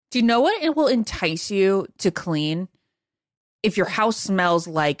Do you know what it will entice you to clean? If your house smells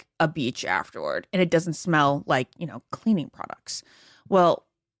like a beach afterward and it doesn't smell like, cleaning products. Well,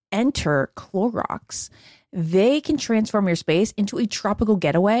 enter Clorox. They can transform your space into a tropical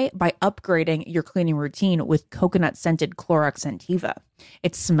getaway by upgrading your cleaning routine with coconut-scented Clorox Scentiva.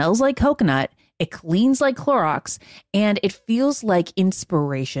 It smells like coconut, it cleans like Clorox, and it feels like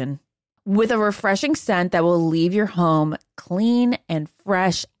inspiration. With a refreshing scent that will leave your home clean and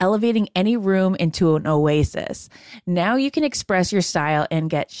fresh, elevating any room into an oasis. Now you can express your style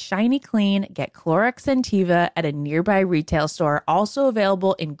and get shiny clean. Get Clorox Scentiva at a nearby retail store, also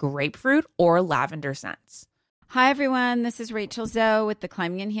available in grapefruit or lavender scents. Hi, everyone. This is Rachel Zoe with the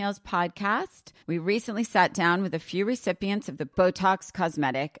Climbing in Heels podcast. We recently sat down with a few recipients of the Botox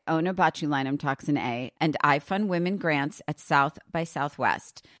Cosmetic, Onabotulinum Toxin A, and iFund Women grants at South by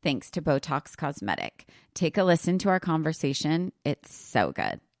Southwest, thanks to Botox Cosmetic. Take a listen to our conversation. It's so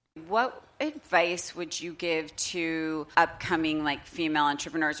good. What advice would you give to upcoming female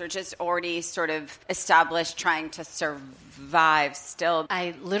entrepreneurs or just already sort of established trying to survive still?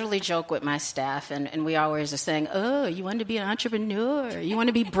 I literally joke with my staff and we always are saying, oh, you want to be an entrepreneur? You want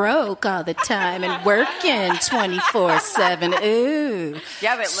to be broke all the time and working 24/7. Ooh.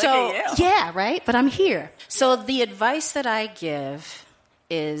 Yeah, but look at you. Yeah, right? But I'm here. So the advice that I give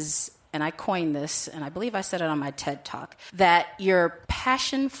is, and I coined this, and I believe I said it on my TED Talk, that your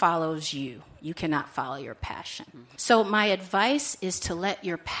passion follows you. You cannot follow your passion. So my advice is to let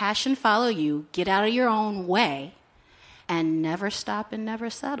your passion follow you, get out of your own way, and never stop and never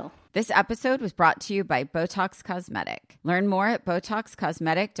settle. This episode was brought to you by Botox Cosmetic. Learn more at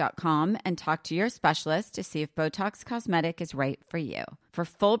BotoxCosmetic.com and talk to your specialist to see if Botox Cosmetic is right for you. For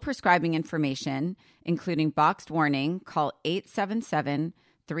full prescribing information, including boxed warning, call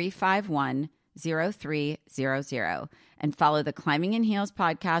 877-351-0300 and follow the Climbing in Heels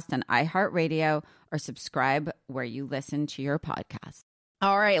podcast on iHeartRadio or subscribe where you listen to your podcast.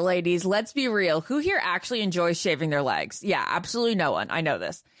 All right, ladies, let's be real. Who here actually enjoys shaving their legs? Yeah, absolutely no one. I know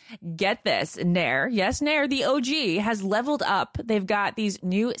this. Get this. Nair, yes, Nair, the OG, has leveled up. They've got these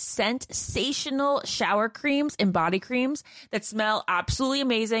new sensational shower creams and body creams that smell absolutely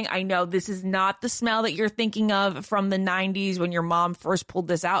amazing. I know this is not the smell that you're thinking of from the 90s when your mom first pulled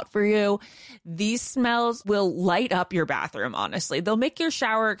this out for you. These smells will light up your bathroom, honestly. They'll make your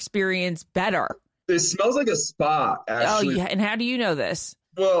shower experience better. It smells like a spa, actually. Oh, yeah. And how do you know this?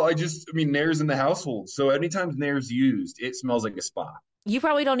 Well, Nair's in the household. So anytime Nair's used, it smells like a spa. You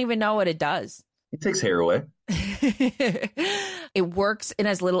probably don't even know what it does. It takes hair away. It works in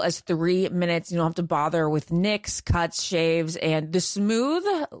as little as 3 minutes. You don't have to bother with nicks, cuts, shaves, and the smooth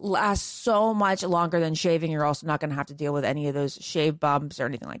lasts so much longer than shaving. You're also not going to have to deal with any of those shave bumps or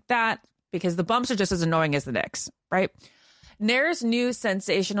anything like that because the bumps are just as annoying as the nicks, right? Nair's new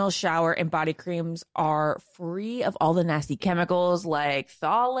sensational shower and body creams are free of all the nasty chemicals like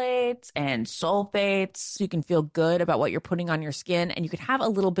phthalates and sulfates. So you can feel good about what you're putting on your skin, and you can have a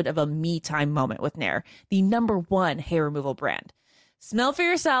little bit of a me time moment with Nair, the #1 hair removal brand. Smell for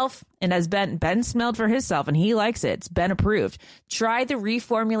yourself, and as Ben smelled for himself, and he likes it. It's Ben approved. Try the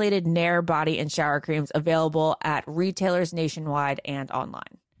reformulated Nair body and shower creams available at retailers nationwide and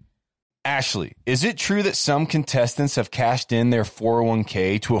online. Ashley, is it true that some contestants have cashed in their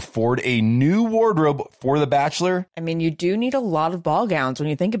 401k to afford a new wardrobe for The Bachelor? I mean, you do need a lot of ball gowns when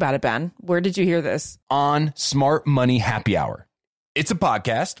you think about it, Ben. Where did you hear this? On Smart Money Happy Hour. It's a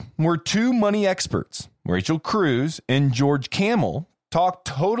podcast where two money experts, Rachel Cruz and George Camel, talk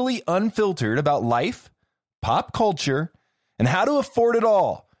totally unfiltered about life, pop culture, and how to afford it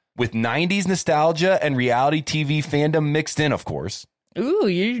all, with 90s nostalgia and reality TV fandom mixed in, of course. Ooh,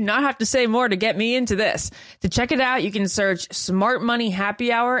 you do not have to say more to get me into this. To check it out, you can search Smart Money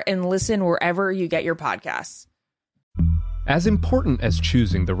Happy Hour and listen wherever you get your podcasts. As important as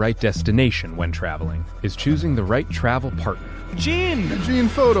choosing the right destination when traveling is choosing the right travel partner. Gene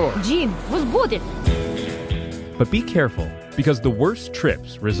Fodor. Gene, was good. But be careful, because the worst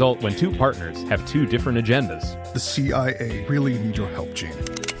trips result when two partners have two different agendas. The CIA really need your help, Gene.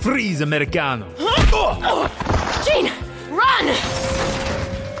 Freeze, Americano. Gene, run!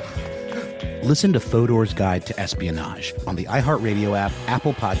 Listen to Fodor's Guide to Espionage on the iHeartRadio app,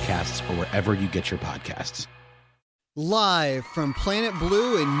 Apple Podcasts, or wherever you get your podcasts. Live from Planet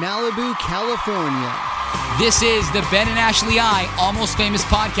Blue in Malibu, California. This is the Ben and Ashley Almost Famous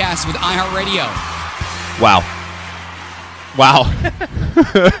podcast with iHeartRadio. Wow.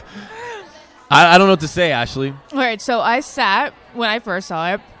 I don't know what to say, Ashley. All right, so I sat, when I first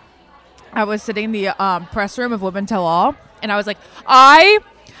saw it, I was sitting in the press room of Women Tell All, and I was like, I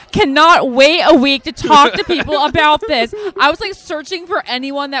cannot wait a week to talk to people about this. I was like searching for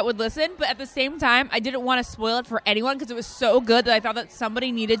anyone that would listen, but at the same time, I didn't want to spoil it for anyone because it was so good that I thought that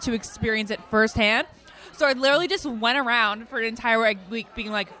somebody needed to experience it firsthand. So I literally just went around for an entire week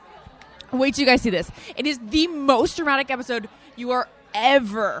being like, wait till you guys see this. It is the most dramatic episode you are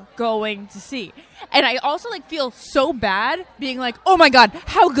ever going to see. And I also like feel so bad being like, oh my God,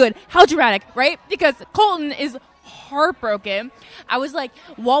 how good, how dramatic, right? Because Colton is heartbroken. I was like,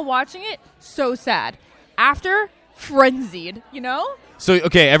 while watching it, so sad. After, frenzied, you know? So,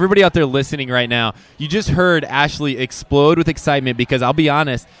 okay, everybody out there listening right now, you just heard Ashley explode with excitement because I'll be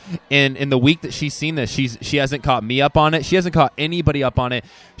honest, in the week that she's seen this, she hasn't caught me up on it. She hasn't caught anybody up on it.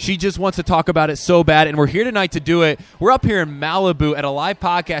 She just wants to talk about it so bad, and we're here tonight to do it. We're up here in Malibu at a live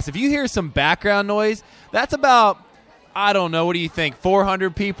podcast. If you hear some background noise, that's about, I don't know, what do you think,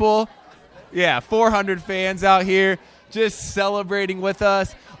 400 people? Yeah, 400 fans out here just celebrating with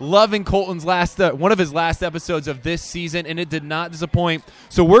us, loving Colton's one of his last episodes of this season, and it did not disappoint.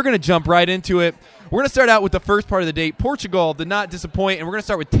 So we're going to jump right into it. We're going to start out with the first part of the date. Portugal did not disappoint, and we're going to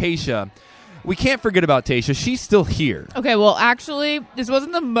start with Tayshia. We can't forget about Tayshia. She's still here. Okay, well, actually, this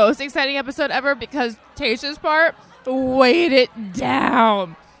wasn't the most exciting episode ever because Tayshia's part weighed it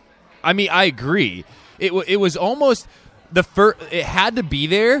down. I mean, I agree. It was almost the first. It had to be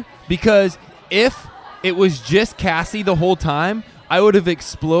there because if it was just Cassie the whole time, I would have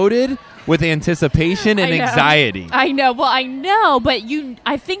exploded with anticipation and anxiety. I know. Well, I know, but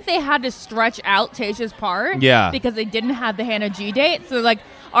I think they had to stretch out Tayshia's part. Yeah. Because they didn't have the Hannah G date. So, like,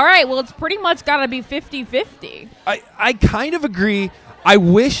 all right, well, it's pretty much got to be 50-50. I kind of agree. I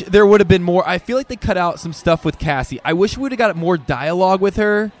wish there would have been more. I feel like they cut out some stuff with Cassie. I wish we would have got more dialogue with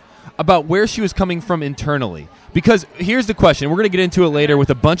her about where she was coming from internally. Because here's the question. We're going to get into it later with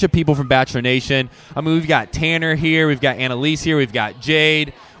a bunch of people from Bachelor Nation. I mean, we've got Tanner here. We've got Annaliese here. We've got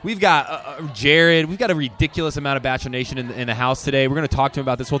Jade. We've got Jared. We've got a ridiculous amount of Bachelor Nation in the house today. We're going to talk to him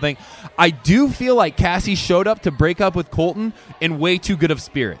about this whole thing. I do feel like Cassie showed up to break up with Colton in way too good of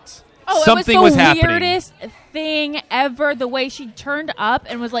spirits. Oh, Something it was the happening. weirdest thing ever. The way she turned up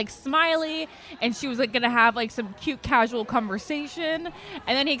and was like smiley, and she was like going to have like some cute casual conversation,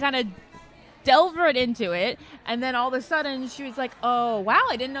 and then he kind of delved right into it, and then all of a sudden she was like, oh wow,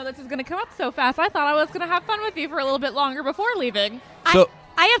 I didn't know this was going to come up so fast. I thought I was going to have fun with you for a little bit longer before leaving. So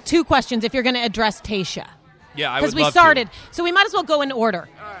I have two questions if you're going to address Tayshia. Yeah, I would love to. Because we started, so we might as well go in order.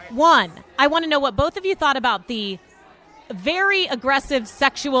 Right. One, I want to know what both of you thought about the very aggressive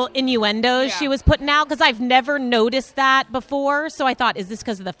sexual innuendos she was putting out, because I've never noticed that before. So I thought, is this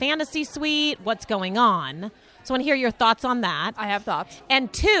because of the fantasy suite? What's going on? So I want to hear your thoughts on that. I have thoughts.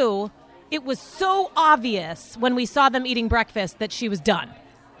 And two, it was so obvious when we saw them eating breakfast that she was done.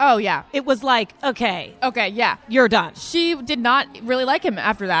 Oh, yeah. It was like, okay, yeah. You're done. She did not really like him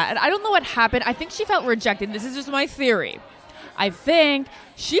after that. And I don't know what happened. I think she felt rejected. This is just my theory. I think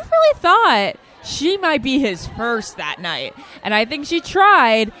she really thought she might be his first that night. And I think she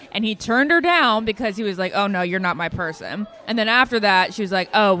tried, and he turned her down because he was like, oh, no, you're not my person. And then after that, she was like,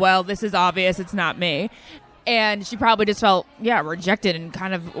 oh, well, this is obvious. It's not me. And she probably just felt, rejected and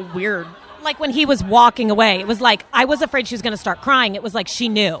kind of weird. Like when he was walking away, it was like, I was afraid she was going to start crying. It was like she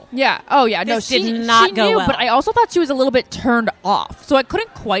knew. Yeah. Oh, yeah. This did not go knew, well. But I also thought she was a little bit turned off. So I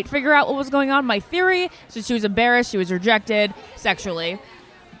couldn't quite figure out what was going on. My theory is that she was embarrassed. She was rejected sexually.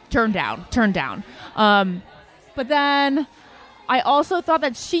 Turned down. But then I also thought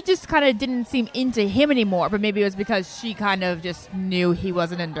that she just kind of didn't seem into him anymore. But maybe it was because she kind of just knew he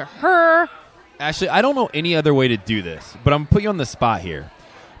wasn't into her. Ashley, I don't know any other way to do this, but I'm going to put you on the spot here.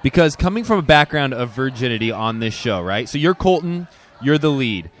 Because coming from a background of virginity on this show, right? So you're Colton, you're the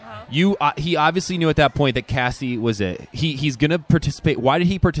lead. He obviously knew at that point that Cassie was it. He's going to participate. Why did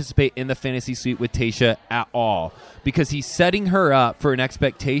he participate in the fantasy suite with Tayshia at all? Because he's setting her up for an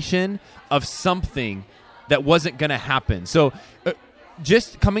expectation of something that wasn't going to happen. So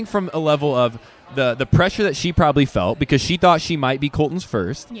just coming from a level of the pressure that she probably felt because she thought she might be Colton's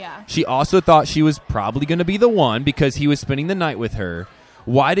first. Yeah. She also thought she was probably going to be the one because he was spending the night with her.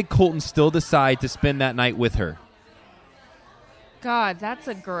 Why did Colton still decide to spend that night with her? God, that's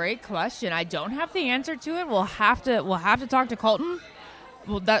a great question. I don't have the answer to it. We'll have to talk to Colton.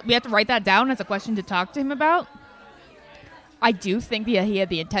 We have to write that down as a question to talk to him about. I do think he had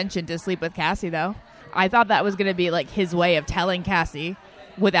the intention to sleep with Cassie, though. I thought that was going to be like his way of telling Cassie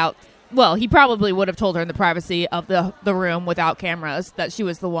without. Well, he probably would have told her in the privacy of the room without cameras that she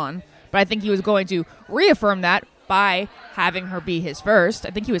was the one. But I think he was going to reaffirm that by having her be his first. I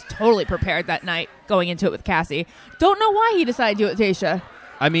think he was totally prepared that night going into it with Cassie. Don't know why he decided to do it with Tayshia.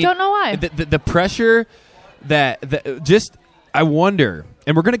 I mean, don't know why. The pressure that just, I wonder,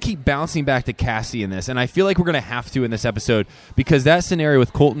 And we're going to keep bouncing back to Cassie in this, and I feel like we're going to have to in this episode because that scenario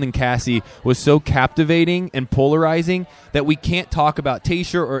with Colton and Cassie was so captivating and polarizing that we can't talk about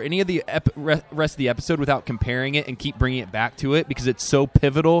Tayshia or any of the rest of the episode without comparing it and keep bringing it back to it because it's so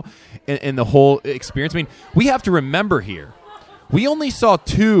pivotal in the whole experience. I mean, we have to remember here, we only saw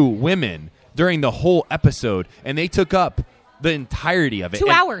 2 women during the whole episode, and they took up the entirety of it. 2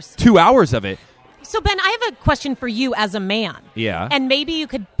 hours. 2 hours of it. So, Ben, I have a question for you as a man. Yeah. And maybe you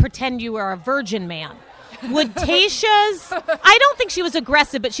could pretend you are a virgin man. Would Tayshia's... I don't think she was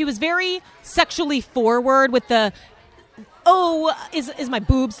aggressive, but she was very sexually forward with the, is my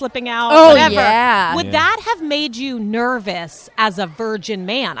boob slipping out? Oh, whatever. yeah. Would that have made you nervous as a virgin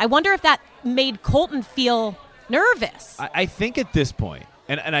man? I wonder if that made Colton feel nervous. I think at this point,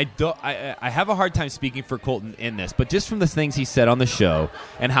 and I have a hard time speaking for Colton in this, but just from the things he said on the show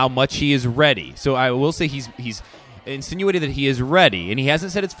and how much he is ready. So I will say he's insinuated that he is ready, and he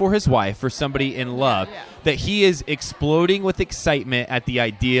hasn't said it's for his wife, for somebody in love, that he is exploding with excitement at the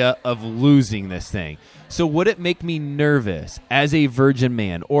idea of losing this thing. So would it make me nervous as a virgin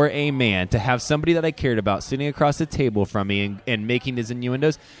man or a man to have somebody that I cared about sitting across the table from me and making these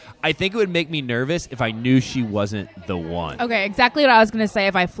innuendos? I think it would make me nervous if I knew she wasn't the one. Okay, exactly what I was going to say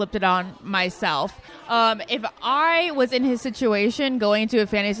if I flipped it on myself. If I was in his situation going into a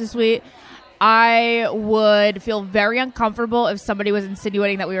fantasy suite, I would feel very uncomfortable if somebody was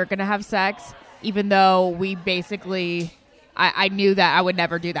insinuating that we were going to have sex, even though we basically, I knew that I would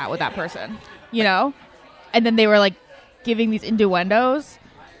never do that with that person, you know? And then they were like giving these innuendos.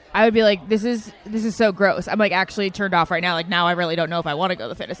 I would be like, this is so gross. I'm like actually turned off right now. Like now I really don't know if I want to go to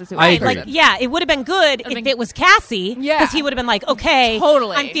the fantasy suite. Right, like, yeah, it would have been good if it was Cassie, because he would have been like, okay,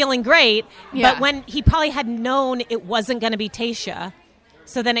 totally. I'm feeling great. Yeah. But when he probably had known it wasn't going to be Tayshia,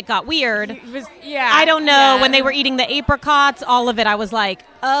 so then it got weird. I don't know. When they were eating the apricots, all of it, I was like,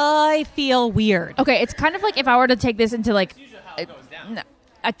 I feel weird. Okay, it's kind of like if I were to take this into like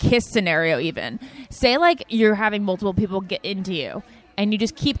a kiss scenario even. Say like you're having multiple people get into you and you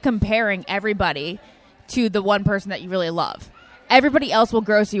just keep comparing everybody to the one person that you really love. Everybody else will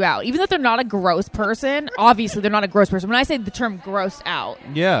gross you out. Even though they're not a gross person, obviously they're not a gross person. When I say the term gross out,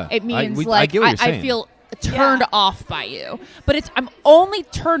 I it means get what you're saying. I feel turned off by you. But I'm only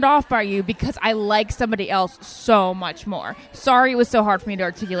turned off by you because I like somebody else so much more. Sorry it was so hard for me to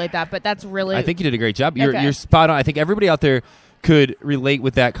articulate that, but that's really... I think you did a great job. You're spot on. I think everybody out there could relate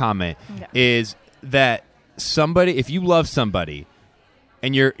with that comment, is that somebody, if you love somebody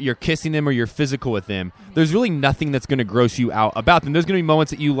and you're kissing them or you're physical with them, there's really nothing that's going to gross you out about them. There's going to be moments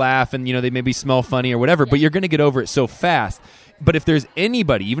that you laugh and they maybe smell funny or whatever, but you're going to get over it so fast. But if there's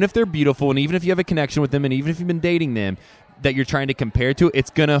anybody, even if they're beautiful and even if you have a connection with them and even if you've been dating them, that you're trying to compare to, it's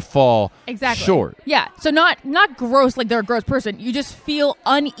going to fall short. Yeah. So not gross like they're a gross person. You just feel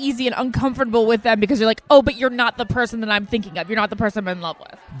uneasy and uncomfortable with them because you're like, oh, but you're not the person that I'm thinking of. You're not the person I'm in love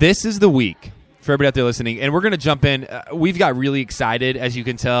with. This is the week for everybody out there listening, and we're going to jump in. We've got really excited, as you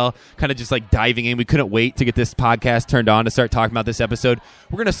can tell, kind of just like diving in. We couldn't wait to get this podcast turned on to start talking about this episode.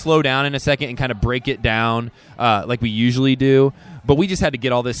 We're going to slow down in a second and kind of break it down like we usually do, but we just had to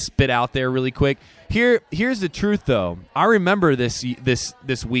get all this spit out there really quick. Here's the truth, though. I remember this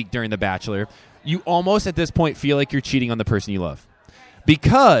week during The Bachelor. You almost at this point feel like you're cheating on the person you love.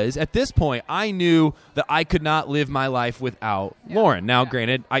 Because at this point, I knew that I could not live my life without Lauren. Now,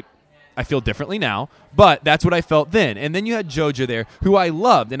 granted, I feel differently now, but that's what I felt then. And then you had JoJo there, who I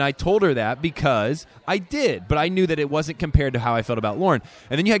loved, and I told her that because I did, but I knew that it wasn't compared to how I felt about Lauren.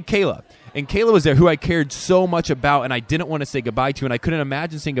 And then you had Kayla, and Kayla was there, who I cared so much about, and I didn't want to say goodbye to, and I couldn't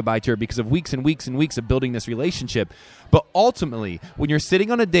imagine saying goodbye to her because of weeks and weeks and weeks of building this relationship. But ultimately, when you're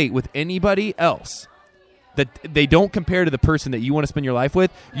sitting on a date with anybody else, that they don't compare to the person that you want to spend your life with,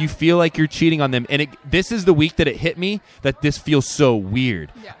 you feel like you're cheating on them. And this is the week that it hit me that this feels so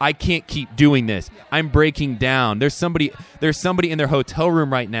weird. Yeah. I can't keep doing this. Yeah. I'm breaking down. There's somebody in their hotel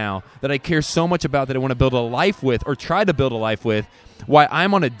room right now that I care so much about that I want to build a life with or try to build a life with. Why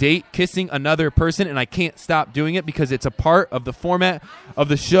I'm on a date kissing another person and I can't stop doing it because it's a part of the format of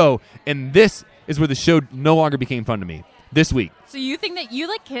the show. And this is where the show no longer became fun to me this week. So you think that you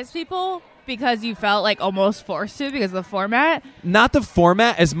like kiss people because you felt like almost forced to because of the format? Not the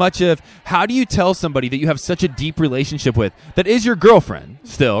format as much of how do you tell somebody that you have such a deep relationship with that is your girlfriend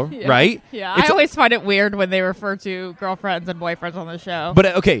still, right? Yeah, I always find it weird when they refer to girlfriends and boyfriends on the show.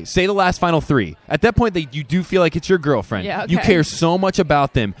 But okay, say the last final three. At that point, you do feel like it's your girlfriend. Yeah, okay. You care so much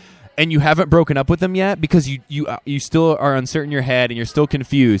about them. And you haven't broken up with them yet because you still are uncertain in your head and you're still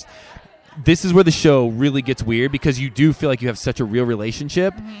confused. This is where the show really gets weird because you do feel like you have such a real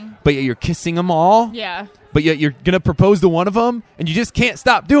relationship, but you're kissing them all. Yeah. but yet you're going to propose to one of them, and you just can't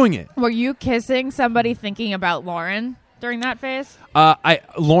stop doing it. Were you kissing somebody thinking about Lauren during that phase?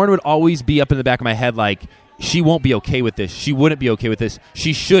 Lauren would always be up in the back of my head like, she won't be okay with this. She wouldn't be okay with this.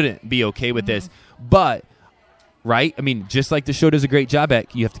 She shouldn't be okay with this. But, right? I mean, just like the show does a great job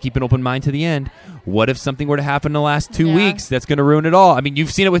at, you have to keep an open mind to the end. What if something were to happen in the last 2 weeks that's going to ruin it all? I mean,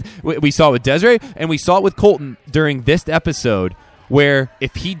 you've seen it we saw it with Desiree, and we saw it with Colton during this episode, where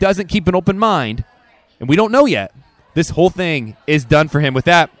if he doesn't keep an open mind, and we don't know yet, this whole thing is done for him. With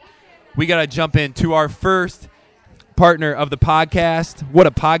that, we got to jump into our first partner of the podcast. What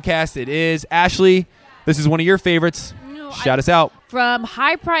a podcast it is. Ashley, this is one of your favorites. Shout us out. From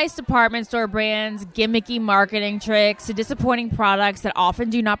high-priced department store brands, gimmicky marketing tricks, to disappointing products that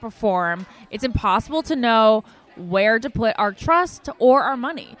often do not perform, it's impossible to know where to put our trust or our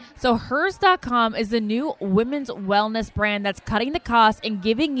money. So Hers.com is the new women's wellness brand that's cutting the cost and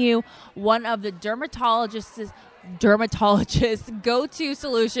giving you one of the dermatologist's go-to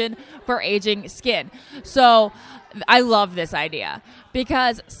solution for aging skin. So I love this idea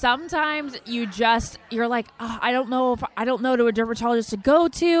because sometimes you're like, oh, I don't know to a dermatologist to go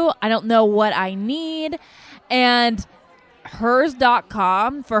to. I don't know what I need. And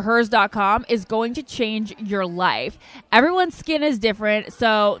Hers.com is going to change your life. Everyone's skin is different.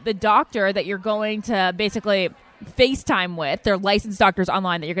 So the doctor that you're going to basically FaceTime with, they're licensed doctors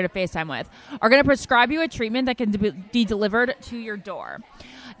online that you're going to FaceTime with, are going to prescribe you a treatment that can be delivered to your door.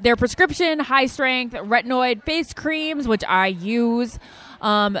 Their prescription, high-strength retinoid face creams, which I use,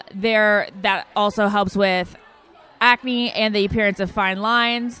 that also helps with acne and the appearance of fine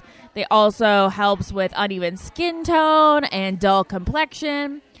lines. They also helps with uneven skin tone and dull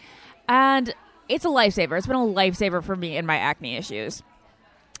complexion. And it's a lifesaver. It's been a lifesaver for me in my acne issues.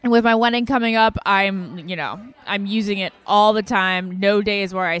 And with my wedding coming up, I'm using it all the time. No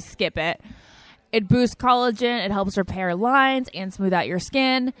days where I skip it. It boosts collagen. It helps repair lines and smooth out your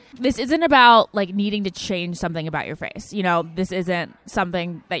skin. This isn't about like needing to change something about your face. This isn't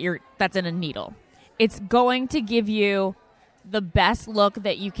something that's in a needle. It's going to give you the best look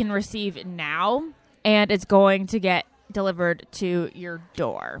that you can receive now, and it's going to get delivered to your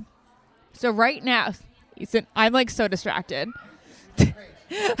door. So right now, Ethan, I'm like so distracted.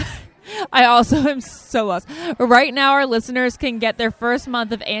 I also am so lost. Right now, our listeners can get their first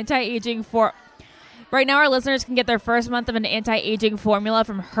month of anti-aging an anti-aging formula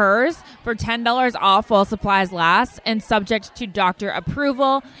from Hers for $10 off while supplies last and subject to doctor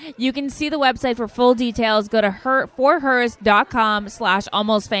approval. You can see the website for full details. Go to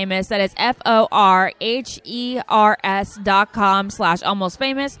forhers.com/almostfamous. That is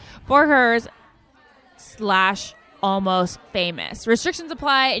forhers.com/almostfamous. Forhers/almost famous. Restrictions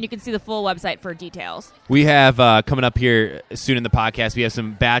apply, and you can see the full website for details. We have coming up here soon in the podcast, we have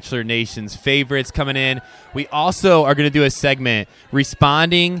some Bachelor Nation's favorites coming in. We also are going to do a segment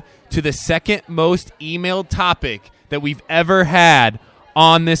responding to the second most emailed topic that we've ever had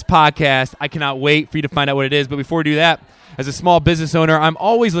on this podcast. I cannot wait for you to find out what it is. But before we do that, as a small business owner, I'm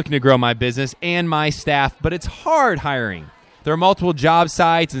always looking to grow my business and my staff, but it's hard hiring. There are multiple job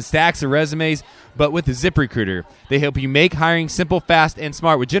sites and stacks of resumes, but with ZipRecruiter, they help you make hiring simple, fast, and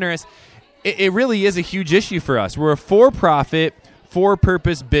smart. With Generous, it really is a huge issue for us. We're a for-profit,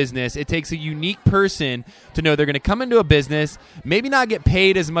 for-purpose business. It takes a unique person to know they're going to come into a business, maybe not get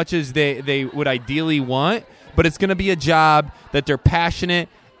paid as much as they would ideally want, but it's going to be a job that they're passionate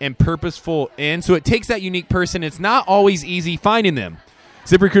and purposeful in. So it takes that unique person. It's not always easy finding them.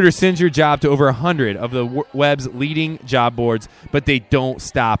 ZipRecruiter sends your job to over 100 of the web's leading job boards, but they don't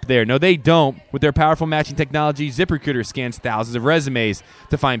stop there. No, they don't. With their powerful matching technology, ZipRecruiter scans thousands of resumes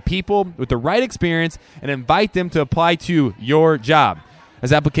to find people with the right experience and invite them to apply to your job.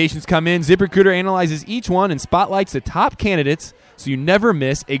 As applications come in, ZipRecruiter analyzes each one and spotlights the top candidates so you never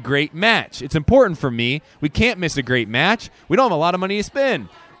miss a great match. It's important for me. We can't miss a great match. We don't have a lot of money to spend.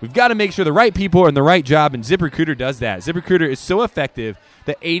 We've got to make sure the right people are in the right job, and ZipRecruiter does that. ZipRecruiter is so effective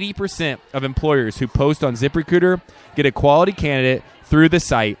that 80% of employers who post on ZipRecruiter get a quality candidate through the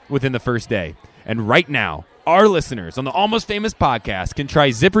site within the first day. And right now, our listeners on the Almost Famous podcast can try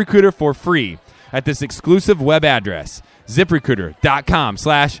ZipRecruiter for free at this exclusive web address,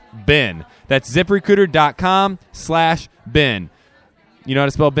 ZipRecruiter.com/Ben. That's ZipRecruiter.com/Ben. You know how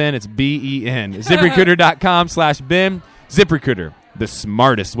to spell Ben? It's B-E-N. ZipRecruiter.com/Ben. ZipRecruiter, the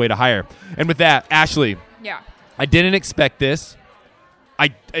smartest way to hire. And with that, Ashley, I didn't expect this.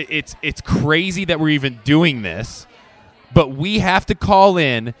 It's crazy that we're even doing this, but we have to call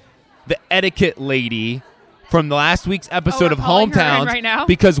in the etiquette lady from last week's episode of Hometowns right now?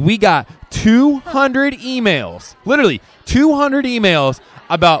 Because we got 200 emails, literally 200 emails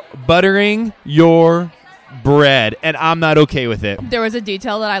about buttering your bread, and I'm not okay with it. There was a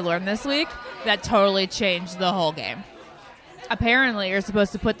detail that I learned this week that totally changed the whole game. Apparently, you're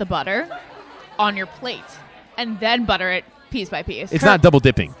supposed to put the butter on your plate and then butter it piece by piece. It's not double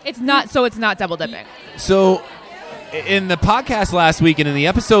dipping. It's not double dipping. So in the podcast last week and in the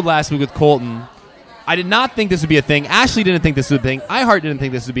episode last week with Colton, I did not think this would be a thing. Ashley didn't think this would be a thing. iHeart didn't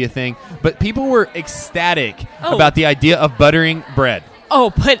think this would be a thing. But people were ecstatic about the idea of buttering bread.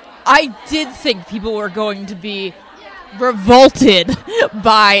 Oh, but I did think people were going to be revolted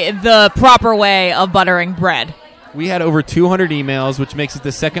by the proper way of buttering bread. We had over 200 emails, which makes it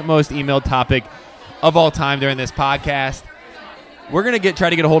the second most emailed topic of all time during this podcast. We're going to try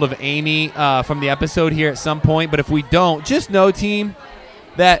to get a hold of Amy from the episode here at some point. But if we don't, just know, team,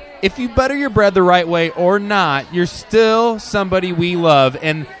 that if you butter your bread the right way or not, you're still somebody we love.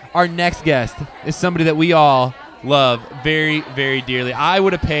 And our next guest is somebody that we all love very, very dearly. I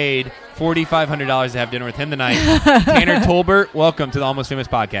would have paid $4,500 to have dinner with him tonight. Tanner Tolbert, welcome to the Almost Famous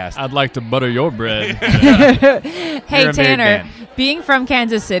podcast. I'd like to butter your bread. Hey, Tanner, being from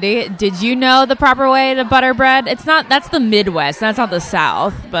Kansas City, did you know the proper way to butter bread? That's the Midwest. That's not the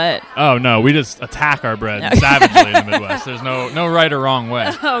South, but... Oh, no, we just attack our bread savagely in the Midwest. There's no right or wrong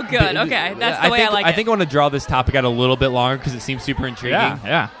way. Oh, good. Okay, that's the way I like it. I think I want to draw this topic out a little bit longer because it seems super intriguing.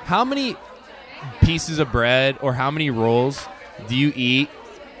 Yeah. How many pieces of bread or how many rolls do you eat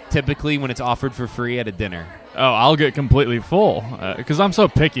typically when it's offered for free at a dinner? Oh, I'll get completely full because I'm so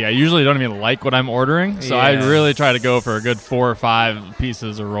picky. I usually don't even like what I'm ordering, so I really try to go for a good 4 or 5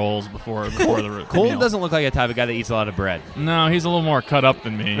 pieces of rolls before the Colton meal. Doesn't look like a type of guy that eats a lot of bread. No, he's a little more cut up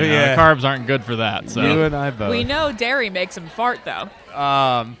than me. The carbs aren't good for that. So. You and I both. We know dairy makes him fart, though.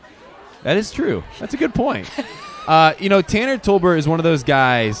 That is true. That's a good point. Tanner Tolbert is one of those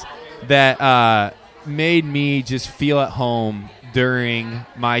guys that made me just feel at home during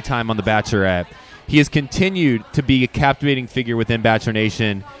my time on The Bachelorette. He has continued to be a captivating figure within Bachelor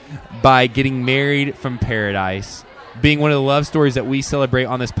Nation by getting married from Paradise, being one of the love stories that we celebrate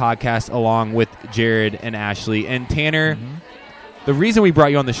on this podcast along with Jared and Ashley. And Tanner, the reason we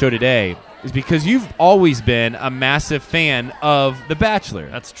brought you on the show today is because you've always been a massive fan of The Bachelor.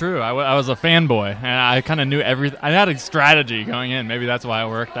 That's true. I was a fanboy, and I kind of knew everything. I had a strategy going in. Maybe that's why it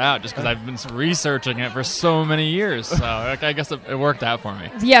worked out, just because I've been researching it for so many years. So I guess it worked out for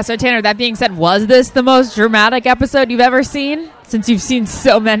me. Yeah, so Tanner, that being said, was this the most dramatic episode you've ever seen? Since you've seen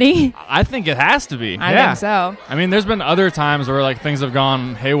so many? I think it has to be. I think so. I mean, there's been other times where things have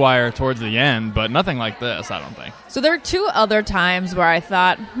gone haywire towards the end, but nothing like this, I don't think. So there are 2 other times where I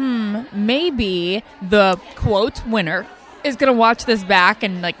thought, maybe the quote winner is going to watch this back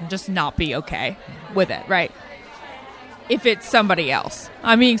and just not be okay with it, right? If it's somebody else.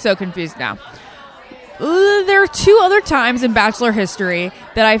 I'm being so confused now. There are 2 other times in Bachelor history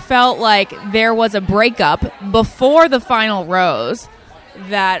that I felt like there was a breakup before the final rose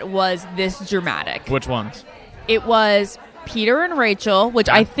that was this dramatic. Which ones? It was Peter and Rachel, which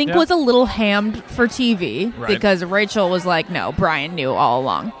I think was a little hammed for TV because Rachel was like, no, Brian knew all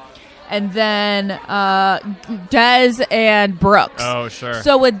along. And then Des and Brooks. Oh, sure.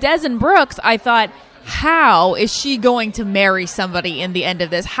 So with Des and Brooks, I thought, how is she going to marry somebody in the end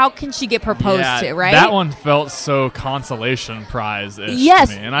of this? How can she get proposed to, right? That one felt so consolation prize-ish yes.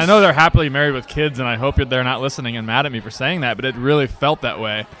 to me. And I know they're happily married with kids, and I hope they're not listening and mad at me for saying that, but it really felt that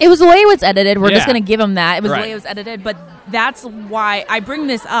way. It was the way it was edited. We're just going to give them that. It was the Right. way it was edited, but that's why I bring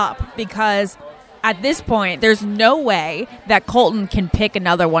this up, because at this point, there's no way that Colton can pick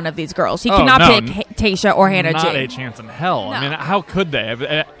another one of these girls. He cannot pick Tayshia or Hannah G. Not a chance in hell. No. I mean, how could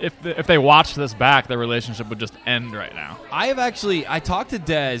they? If they watched this back, their relationship would just end right now. I talked to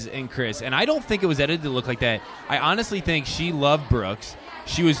Des and Chris, and I don't think it was edited to look like that. I honestly think she loved Brooks.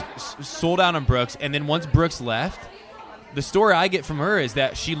 She was sold out on Brooks, and then once Brooks left, the story I get from her is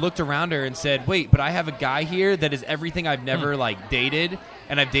that she looked around her and said, wait, but I have a guy here that is everything I've never dated,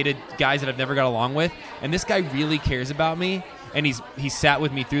 and I've dated guys that I've never got along with, and this guy really cares about me, and he's sat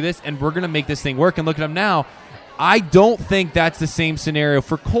with me through this, and we're going to make this thing work. And look at him now. I don't think that's the same scenario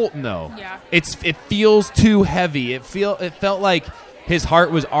for Colton, though. Yeah. It feels too heavy. It felt like his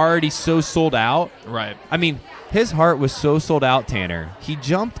heart was already so sold out. Right. I mean, his heart was so sold out, Tanner. He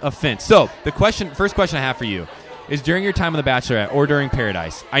jumped a fence. So first question I have for you is, during your time on The Bachelorette or during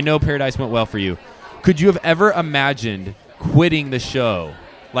Paradise, I know Paradise went well for you. Could you have ever imagined quitting the show,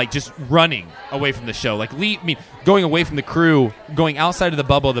 just running away from the show, going away from the crew, going outside of the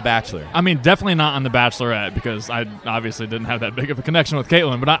bubble of The Bachelor? I mean, definitely not on The Bachelorette, because I obviously didn't have that big of a connection with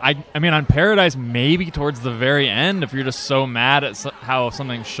Caitlyn. But I mean, on Paradise, maybe towards the very end, if you're just so mad at how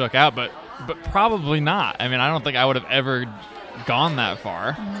something shook out, but probably not. I mean, I don't think I would have ever gone that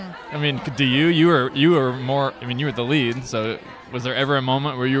far. I mean, do you were more, I mean, you were the lead, so was there ever a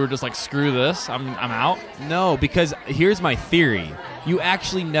moment where you were just like, screw this, I'm out? No, because here's my theory. You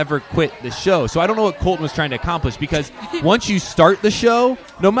actually never quit the show. So I don't know what Colton was trying to accomplish, because once you start the show,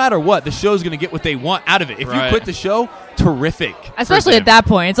 no matter what, the show's going to get what they want out of it. If you quit the show, terrific. Especially at that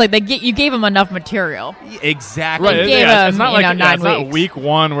point. It's like you gave him enough material. Exactly. Right. Gave him, it's not like 9 it's not weeks. week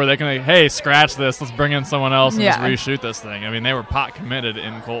one where they can, hey, scratch this, let's bring in someone else and Yeah. just reshoot this thing. I mean, they were pot committed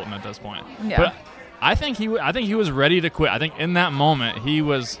in Colton at this point. Yeah. But I think he was ready to quit. I think in that moment he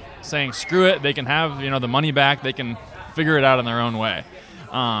was saying, screw it, they can have the money back, they can figure it out in their own way.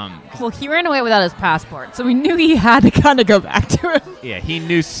 Well, he ran away without his passport, so we knew he had to kind of go back to him. Yeah, he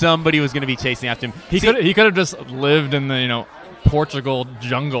knew somebody was going to be chasing after him. He could have just lived in the Portugal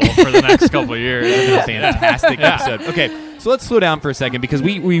jungle for the next couple of years. A fantastic episode. Okay, so let's slow down for a second, because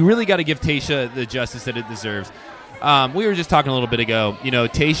we really got to give Tayshia the justice that it deserves. We were just talking a little bit ago.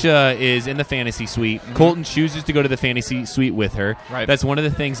 Tayshia is in the fantasy suite. Mm-hmm. Colton chooses to go to the fantasy suite with her. Right. That's one of the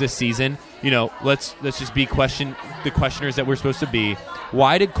things this season. Let's just be the questioners that we're supposed to be.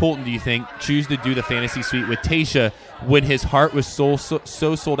 Why did Colton, do you think, choose to do the fantasy suite with Tayshia when his heart was so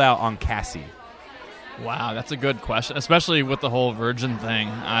sold out on Cassie? Wow, that's a good question, especially with the whole virgin thing.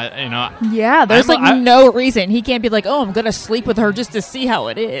 Yeah, there's no reason he can't be like, oh, I'm gonna sleep with her just to see how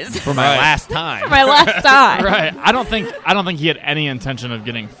it is for my last time. For my last time, right? I don't think he had any intention of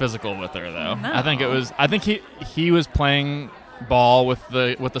getting physical with her, though. No. I think he was playing ball with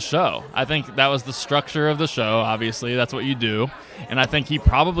the show. I think that was the structure of the show. Obviously, that's what you do, and I think he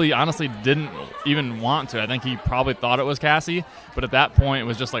probably honestly didn't even want to. I think he probably thought it was Cassie, but at that point it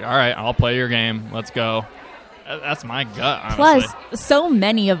was just like, all right, I'll play your game, let's go. That's my gut, honestly. Plus, so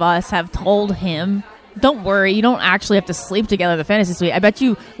many of us have told him, don't worry, you don't actually have to sleep together in the fantasy suite. I bet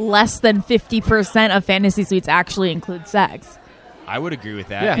you less than 50% of fantasy suites actually include sex. I would agree with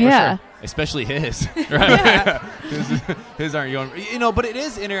that. Yeah, for sure. Especially his. Right? His aren't going. But it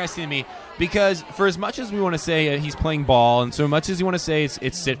is interesting to me, because for as much as we want to say he's playing ball, and so much as you want to say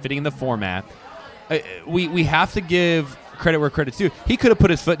it's fitting in the format, we have to give credit where credit's due. He could have put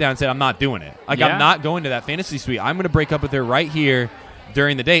his foot down and said, I'm not doing it. I'm not going to that fantasy suite. I'm going to break up with her right here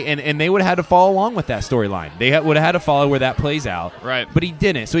during the day, and they would have had to follow along with that storyline. They would have had to follow where that plays out. Right. But he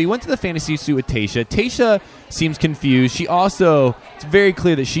didn't. So he went to the fantasy suite with Tayshia. Tayshia seems confused. She also, it's very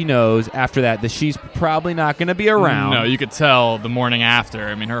clear that she knows after that she's probably not going to be around. No, you could tell the morning after.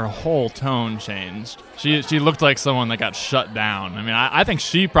 I mean, her whole tone changed. She looked like someone that got shut down. I mean, I think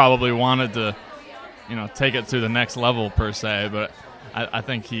she probably wanted to, take it to the next level per se, but I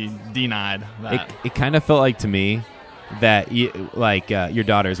think he denied that. It kind of felt like to me that your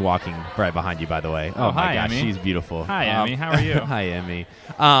daughter's walking right behind you, by the way. Oh my hi, gosh, Emmy. she's beautiful. Hi, Emmy. How are you? Hi, Emmy.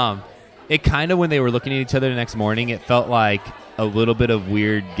 It kind of, when they were looking at each other the next morning, it felt like a little bit of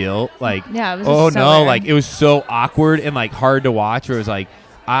weird guilt. Like, yeah, it was oh so no, weird. like it was so awkward and like hard to watch. Where it was like,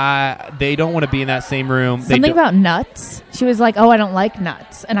 they don't want to be in that same room. Something about nuts. She was like, oh, I don't like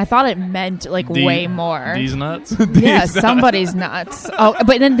nuts. And I thought it meant way more. These nuts? Yeah, somebody's nuts. Oh,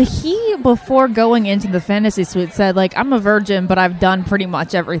 but then he, before going into the fantasy suite, said, I'm a virgin, but I've done pretty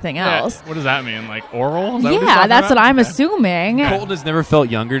much everything else. What does that mean? Like oral? Is that Yeah, that's what I'm Okay. assuming. Colton has never felt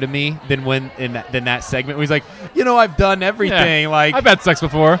younger to me than than that segment where he's like, I've done everything. Yeah. Like, I've had sex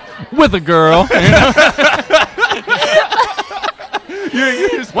before with a girl.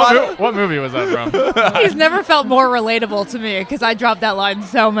 What movie was that from? He's never felt more relatable to me because I dropped that line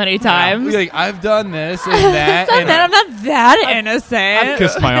so many times. He's like, I've done this and that. I'm not that innocent. I've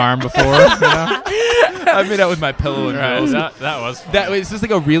kissed my arm before. I've made out with my pillow and Right, nose. that was It's just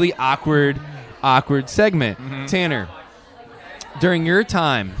like a really awkward segment. Mm-hmm. Tanner, during your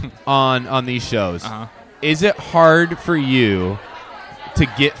time on these shows, is it hard for you to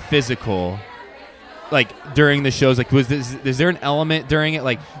get physical? Like during the shows, like is there an element during it?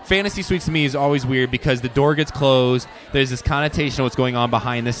 Like fantasy suites to me is always weird because the door gets closed. There's this connotation of what's going on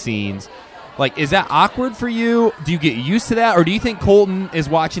behind the scenes. Like, is that awkward for you? Do you get used to that, or do you think Colton is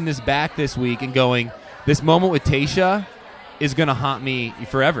watching this back this week and going, "This moment with Tayshia is going to haunt me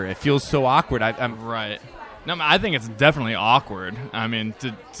forever"? It feels so awkward. I'm right. No, I think it's definitely awkward. I mean,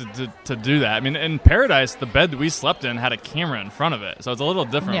 to do that. I mean, in Paradise, the bed that we slept in had a camera in front of it, so it's a little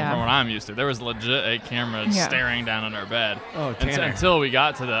different from what I'm used to. There was legit a camera staring down on our bed. Oh, Tanner. Until we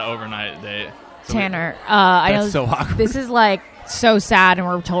got to the overnight date. So Tanner, I know so awkward. This is so sad, and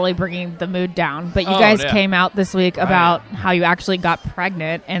we're totally bringing the mood down. But you guys came out this week about how you actually got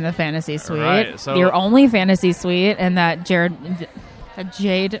pregnant in the fantasy suite. Right, so your only fantasy suite, and that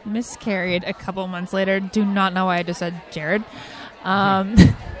Jade miscarried a couple months later. Do not know why I just said Jared.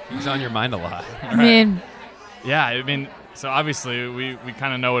 He's on your mind a lot. I mean, yeah, I mean, So obviously we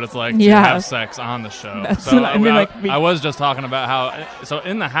kind of know what it's like to Yeah. have sex on the show. That's So what I mean, like, I was just talking about how, so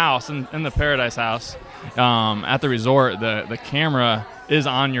in the house, in the Paradise House, at the resort, the camera is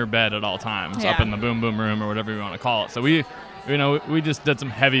on your bed at all times, up Yeah. in the boom boom room or whatever you want to call it. So we just did some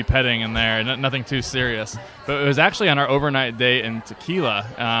heavy petting in there, nothing too serious. But it was actually on our overnight date in Tequila.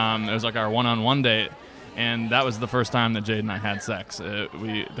 It was like our one-on-one date. And that was the first time that Jade and I had sex.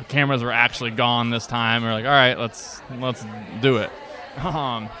 The cameras were actually gone this time. We're like, all right, let's do it.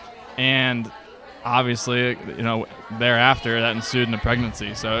 And obviously, thereafter that ensued in a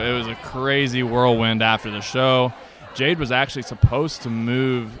pregnancy. So it was a crazy whirlwind after the show. Jade was actually supposed to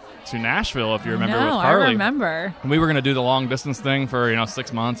move to Nashville, if you remember, with Carly. I remember. And we were going to do the long distance thing for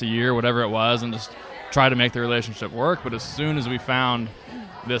 6 months, a year, whatever it was, and just try to make the relationship work. But as soon as we found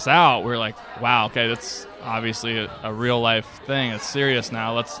this out, we're like, wow, okay, that's obviously a real life thing. It's serious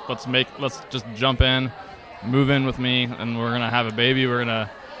now. Let's just jump in, move in with me, and we're gonna have a baby. We're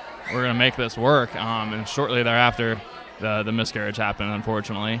gonna make this work. And shortly thereafter, the miscarriage happened,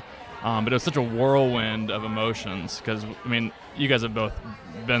 unfortunately. But it was such a whirlwind of emotions because you guys have both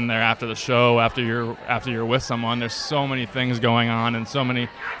been there after the show, after you're with someone. There's so many things going on, and so many.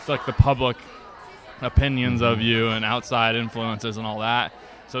 It's like the public opinions of you and outside influences and all that.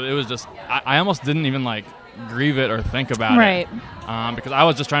 So it was just, I almost didn't even grieve it or think about it. Right. Because I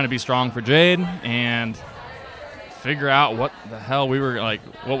was just trying to be strong for Jade and figure out what the hell we were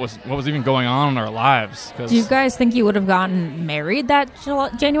what was even going on in our lives. Do you guys think you would have gotten married that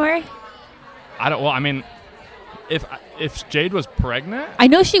January? I don't, well, if Jade was pregnant. I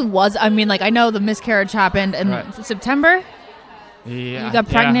know she was. I know the miscarriage happened in September. Yeah. You got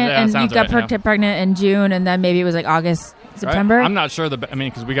pregnant and you got pregnant in June, and then maybe it was August, September. Right? I'm not sure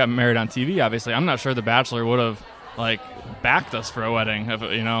because we got married on TV. Obviously, I'm not sure the Bachelor would have backed us for a wedding if you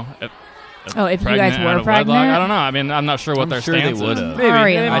guys were pregnant. I don't know. I'm not sure what their stance they would is. have.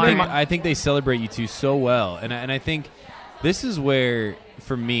 Maybe. I think they celebrate you two so well, and I think this is where,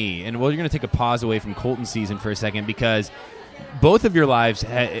 for me, and you're going to take a pause away from Colton season for a second because both of your lives,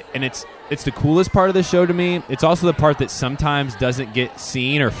 and it's the coolest part of the show to me. It's also the part that sometimes doesn't get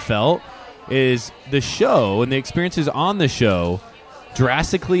seen or felt. Is the show and the experiences on the show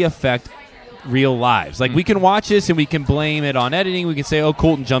drastically affect real lives. We can watch this and we can blame it on editing. We can say, oh,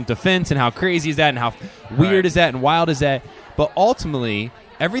 Colton jumped a fence and how crazy is that and how weird is that and wild is that. But ultimately,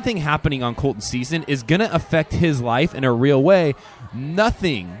 everything happening on Colton's season is going to affect his life in a real way.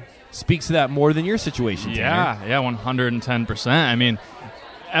 Nothing speaks to that more than your situation, Tanner. Yeah, 110%.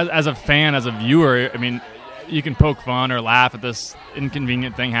 As a fan, as a viewer, you can poke fun or laugh at this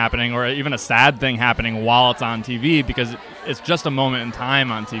inconvenient thing happening or even a sad thing happening while it's on TV because it's just a moment in time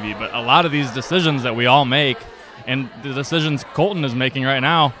on TV. But a lot of these decisions that we all make and the decisions Colton is making right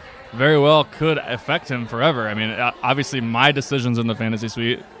now very well could affect him forever. Obviously my decisions in the fantasy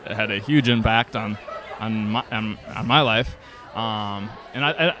suite had a huge impact on my life. And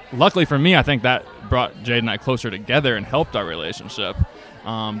I luckily for me, I think that brought Jade and I closer together and helped our relationship.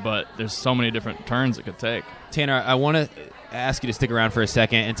 But there's so many different turns it could take. Tanner, I want to ask you to stick around for a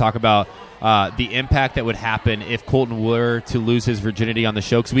second and talk about the impact that would happen if Colton were to lose his virginity on the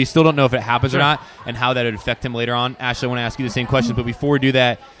show, because we still don't know if it happens or not and how that would affect him later on. Ashley, I want to ask you the same question, but before we do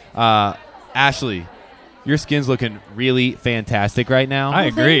that, Ashley, your skin's looking really fantastic right now. I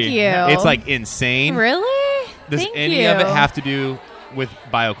agree. Thank you. It's insane. Really? Does any of it have to do with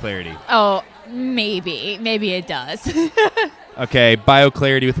BioClarity? Oh, maybe. Maybe it does. Okay,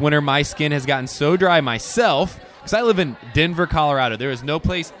 BioClarity. With winter, my skin has gotten so dry myself because I live in Denver, Colorado. There is no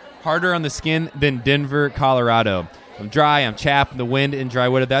place harder on the skin than Denver, Colorado. I'm dry, I'm chapped, the wind and dry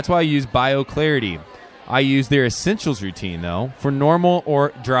weather. That's why I use BioClarity. I use their essentials routine, though, for normal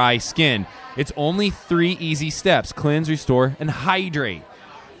or dry skin. It's only 3 easy steps: cleanse, restore, and hydrate.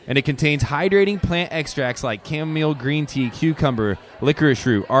 And it contains hydrating plant extracts like chamomile, green tea, cucumber, licorice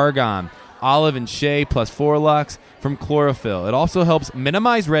root, argan, olive and shea, plus 4-lux from chlorophyll. It also helps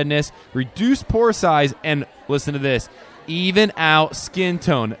minimize redness, reduce pore size, and listen to this, even out skin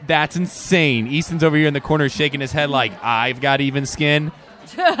tone. That's insane. Easton's over here in the corner shaking his head like, I've got even skin.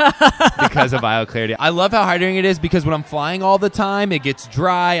 Because of BioClarity. I love how hydrating it is because when I'm flying all the time, it gets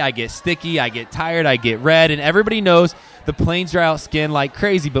dry, I get sticky, I get tired, I get red, and everybody knows the planes dry out skin like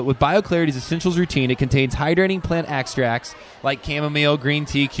crazy. But with BioClarity's essentials routine, it contains hydrating plant extracts like chamomile, green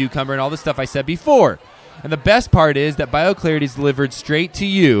tea, cucumber, and all the stuff I said before. And the best part is that BioClarity is delivered straight to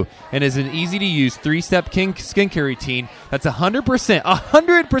you and is an easy-to-use 3-step skincare routine that's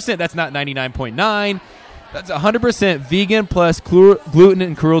 100%, that's not 99.9%, that's 100% vegan plus gluten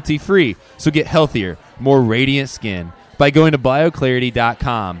and cruelty-free. So get healthier, more radiant skin by going to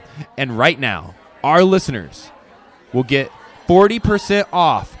BioClarity.com. And right now, our listeners will get 40%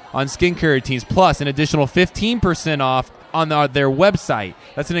 off on skincare routines plus an additional 15% off on their website.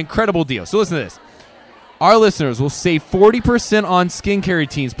 That's an incredible deal. So listen to this. Our listeners will save 40% on skincare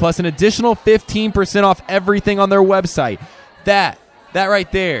routines plus an additional 15% off everything on their website. That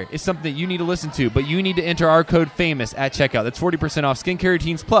right there is something that you need to listen to, but you need to enter our code FAMOUS at checkout. That's 40% off skincare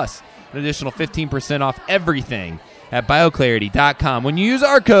routines plus an additional 15% off everything at bioclarity.com when you use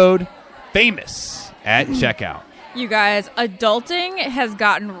our code FAMOUS at checkout. You guys, adulting has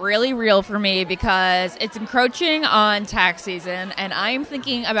gotten really real for me because it's encroaching on tax season, and I'm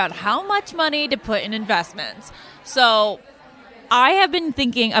thinking about how much money to put in investments. So I have been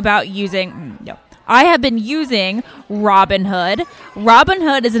thinking about using Robinhood.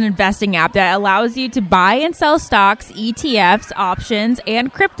 Robinhood is an investing app that allows you to buy and sell stocks, ETFs, options,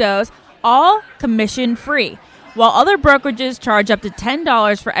 and cryptos, all commission-free. While other brokerages charge up to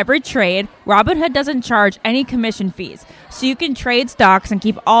 $10 for every trade, Robinhood doesn't charge any commission fees, so you can trade stocks and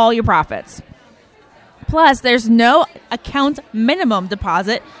keep all your profits. Plus, there's no account minimum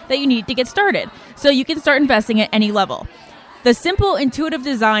deposit that you need to get started, so you can start investing at any level. The simple, intuitive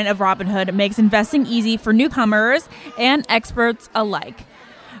design of Robinhood makes investing easy for newcomers and experts alike.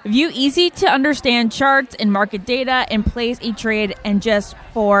 View easy-to-understand charts and market data and place a trade in just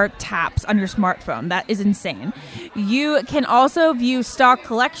 4 taps on your smartphone. That is insane. You can also view stock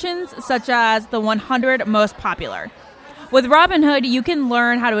collections, such as the 100 most popular. With Robinhood, you can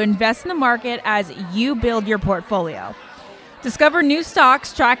learn how to invest in the market as you build your portfolio. Discover new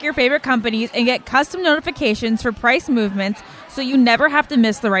stocks, track your favorite companies, and get custom notifications for price movements so you never have to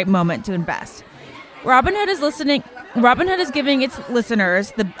miss the right moment to invest. Robinhood is giving its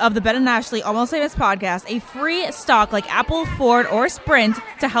listeners of the Ben and Ashley Almost Famous podcast a free stock like Apple, Ford, or Sprint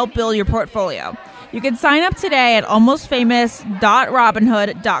to help build your portfolio. You can sign up today at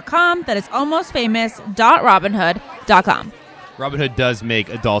almostfamous.robinhood.com. That is almostfamous.robinhood.com. Robinhood does make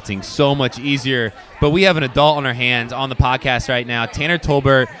adulting so much easier, but we have an adult on our hands on the podcast right now. Tanner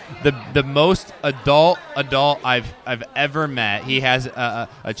Tolbert, the most adult I've ever met. He has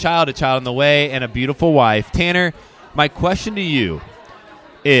a child on the way, and a beautiful wife. Tanner, my question to you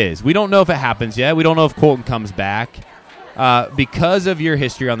is, we don't know if it happens yet. We don't know if Colton comes back. Because of your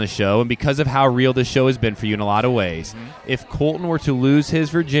history on the show and because of how real this show has been for you in a lot of ways, if Colton were to lose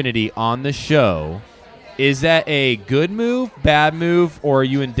his virginity on the show, is that a good move, bad move, or are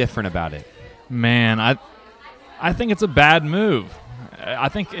you indifferent about it? Man, I think it's a bad move. I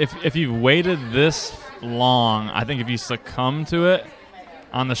think if you've waited this long, I think if you succumb to it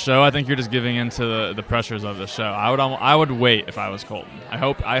on the show, I think you're just giving into the pressures of the show. I would wait if I was Colton.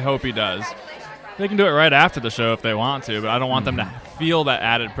 I hope he does. They can do it right after the show if they want to, but I don't want them to feel that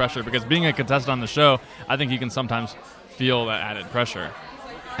added pressure, because being a contestant on the show, I think you can sometimes feel that added pressure.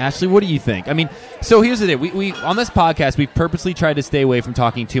 Ashley, what do you think? I mean, so here's the thing. We on this podcast, we've purposely tried to stay away from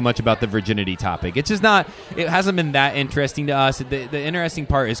talking too much about the virginity topic. It's just not, it hasn't been that interesting to us. The interesting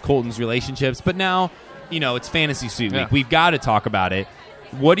part is Colton's relationships, but now, it's Fantasy Suite Week. We've got to talk about it.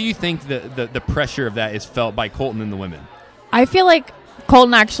 What do you think the pressure of that is felt by Colton and the women? I feel like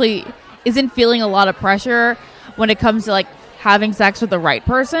Colton actually isn't feeling a lot of pressure when it comes to having sex with the right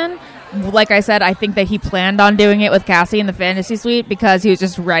person. Like I said, I think that he planned on doing it with Cassie in the Fantasy Suite because he was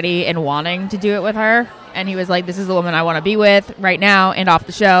just ready and wanting to do it with her. And he was like, this is the woman I want to be with right now and off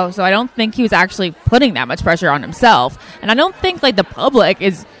the show. So I don't think he was actually putting that much pressure on himself. And I don't think the public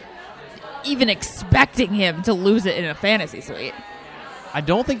is even expecting him to lose it in a Fantasy Suite. I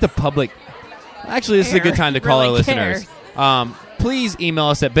don't think the public... Actually, this is a good time to call our listeners. Please email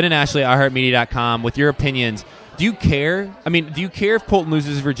us at benandashley@iheartmedia.com with your opinions. Do you care? I mean, do you care if Colton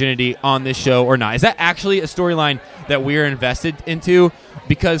loses his virginity on this show or not? Is that actually a storyline that we are invested into?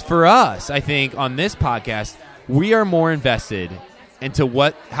 Because for us, I think on this podcast, we are more invested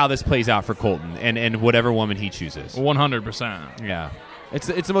into how this plays out for Colton and whatever woman he chooses. 100%. Yeah. It's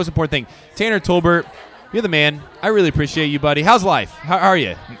the most important thing. Tanner Tolbert, you're the man. I really appreciate you, buddy. How's life? How are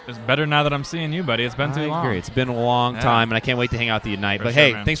you? It's better now that I'm seeing you, buddy. It's been too long. Agree. It's been a long time, and I can't wait to hang out with you tonight. But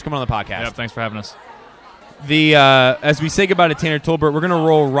hey, thanks for coming on the podcast. Yep, thanks for having us. As we say goodbye to Tanner Tolbert, we're going to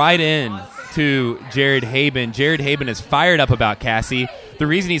roll right in to Jared Haben. Jared Haben is fired up about Cassie. The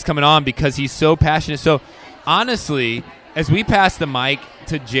reason he's coming on because he's so passionate. So honestly, as we pass the mic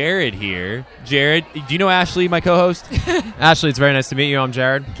to Jared here, Jared, do you know Ashley, my co-host? Ashley, it's very nice to meet you. I'm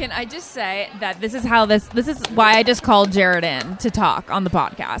Jared. Can I just say that this is why I just called Jared in to talk on the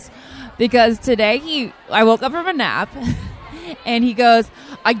podcast, because today I woke up from a nap and he goes,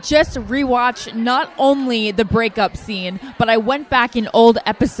 I just rewatched not only the breakup scene, but I went back in old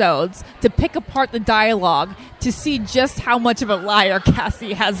episodes to pick apart the dialogue to see just how much of a liar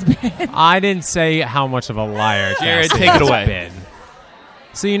Cassie has been. I didn't say how much of a liar Jared, Cassie take it has away. been.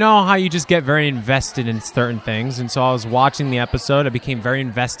 So you know how you just get very invested in certain things, and so I was watching the episode. I became very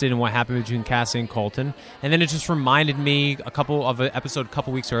invested in what happened between Cassie and Colton, and then it just reminded me a couple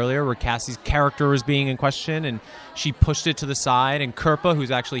weeks earlier where Cassie's character was being in question, and she pushed it to the side. And Kirpa,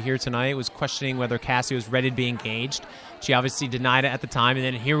 who's actually here tonight, was questioning whether Cassie was ready to be engaged. She obviously denied it at the time, and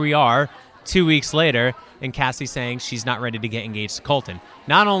then here we are 2 weeks later, and Cassie saying she's not ready to get engaged to Colton.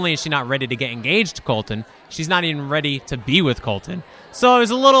 Not only is she not ready to get engaged to Colton, she's not even ready to be with Colton. So it was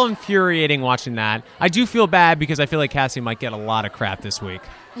a little infuriating watching that. I do feel bad because I feel like Cassie might get a lot of crap this week.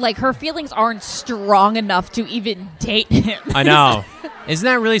 Like, her feelings aren't strong enough to even date him. I know. Isn't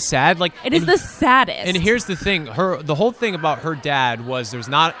that really sad? Like, It is the saddest. And here's the thing. The whole thing about her dad was there's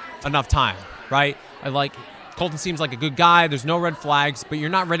not enough time, right? Colton seems like a good guy. There's no red flags, but you're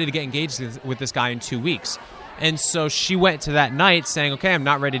not ready to get engaged with this guy in 2 weeks. And so she went to that night saying, okay, I'm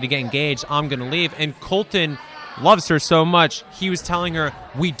not ready to get engaged. I'm going to leave. And Colton loves her so much, he was telling her,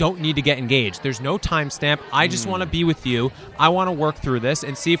 we don't need to get engaged. There's no timestamp. I just want to be with you. I want to work through this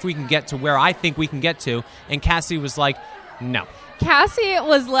and see if we can get to where I think we can get to. And Cassie was like, no. Cassie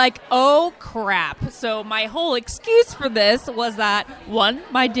was like, oh, crap. So my whole excuse for this was that, one,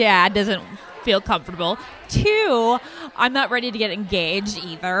 my dad doesn't feel comfortable. Two, I'm not ready to get engaged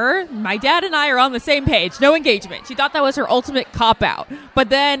either. My dad and I are on the same page. No engagement. She thought that was her ultimate cop-out. But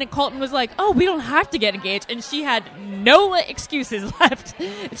then Colton was like, oh, we don't have to get engaged. And she had no excuses left.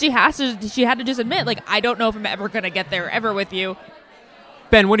 She had to just admit, like, I don't know if I'm ever going to get there ever with you.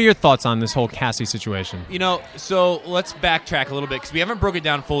 Ben, what are your thoughts on this whole Cassie situation? So let's backtrack a little bit because we haven't broken it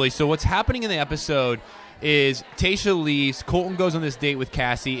down fully. So what's happening in the episode is Tayshia leaves. Colton goes on this date with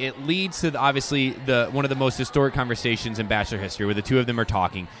Cassie. It leads to obviously one of the most historic conversations in Bachelor history where the two of them are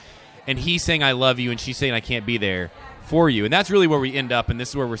talking. And he's saying, I love you, and she's saying, I can't be there for you. And that's really where we end up, and this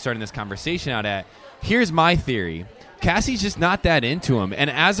is where we're starting this conversation out at. Here's my theory. Cassie's just not that into him. And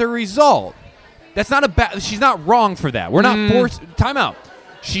as a result, that's not she's not wrong for that. We're not forced. Time out.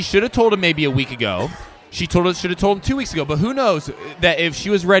 She should have told him maybe a week ago. She should have told him 2 weeks ago. But who knows that if she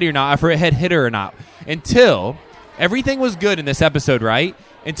was ready or not, if her head hit her or not. Until everything was good in this episode, right?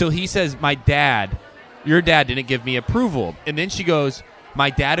 Until he says, your dad didn't give me approval. And then she goes, my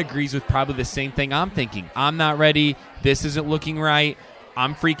dad agrees with probably the same thing I'm thinking. I'm not ready. This isn't looking right.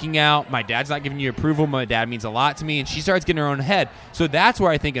 I'm freaking out. My dad's not giving you approval. My dad means a lot to me. And she starts getting her own head. So that's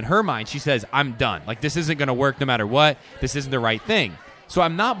where I think in her mind, she says, I'm done. Like, this isn't going to work no matter what. This isn't the right thing. So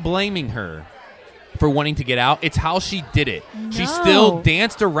I'm not blaming her for wanting to get out. It's how she did it. No. She still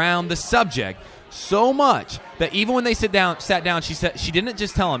danced around the subject so much that even when they sat down, she said she didn't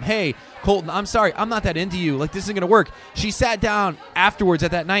just tell him, hey, Colton, I'm sorry, I'm not that into you. Like, this isn't going to work. She sat down afterwards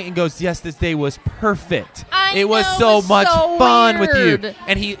at that night and goes, yes, this day was perfect. It was so much fun with you.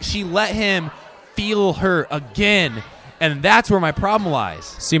 And she let him feel her again. And that's where my problem lies.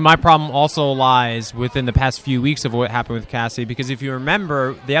 See, my problem also lies within the past few weeks of what happened with Cassie, because if you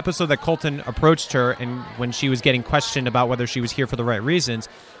remember the episode that Colton approached her and when she was getting questioned about whether she was here for the right reasons,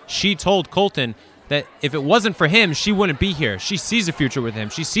 she told Colton that if it wasn't for him, she wouldn't be here. She sees a future with him.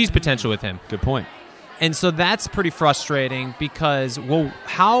 She sees potential with him. Good point. And so that's pretty frustrating because, well,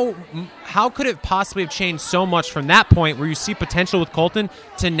 how could it possibly have changed so much from that point where you see potential with Colton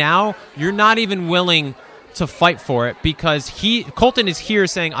to now you're not even willing to fight for it because Colton is here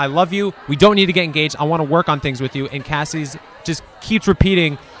saying, I love you. We don't need to get engaged. I want to work on things with you. And Cassie's just keeps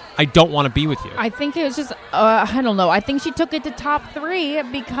repeating, I don't want to be with you. I think it was just, I don't know. I think she took it to top 3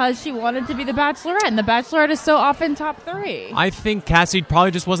 because she wanted to be the Bachelorette. And the Bachelorette is so often top 3. I think Cassie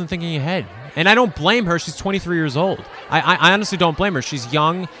probably just wasn't thinking ahead. And I don't blame her. She's 23 years old. I honestly don't blame her. She's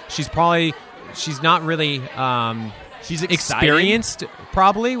young. She's not really... She's experienced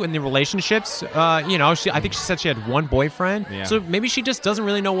probably in the relationships. I think she said she had one boyfriend. Yeah. So maybe she just doesn't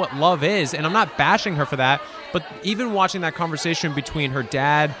really know what love is. And I'm not bashing her for that. But even watching that conversation between her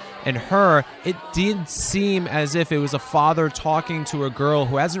dad and her, it did seem as if it was a father talking to a girl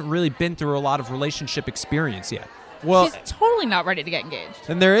who hasn't really been through a lot of relationship experience yet. Well, she's totally not ready to get engaged.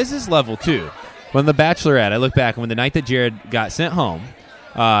 And there is this level, too. When The Bachelorette, I look back, and when the night that Jared got sent home,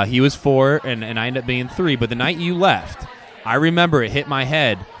 he was 4, and I ended up being 3. But the night you left, I remember it hit my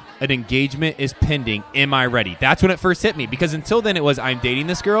head. An engagement is pending. Am I ready? That's when it first hit me. Because until then, it was, I'm dating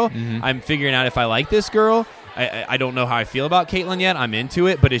this girl. Mm-hmm. I'm figuring out if I like this girl. I don't know how I feel about Caitlyn yet. I'm into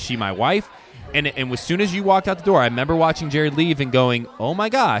it. But is she my wife? And as soon as you walked out the door, I remember watching Jared leave and going, oh, my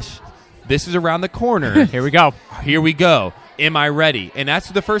gosh, this is around the corner. Here we go. Here we go. am I ready? And that's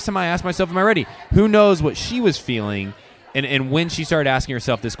the first time I asked myself, am I ready? Who knows what she was feeling and when she started asking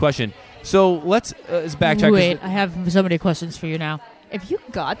herself this question. So let's backtrack. Wait, I have so many questions for you now. If you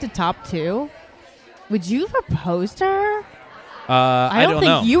got to top 2, would you propose to her? I don't think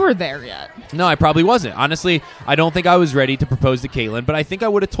know. you were there yet. No, I probably wasn't. Honestly, I don't think I was ready to propose to Caitlin, but I think I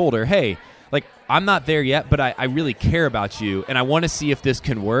would have told her, hey, like, I'm not there yet, but I really care about you, and I want to see if this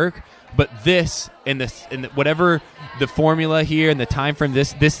can work. But this and whatever the formula here and the time frame,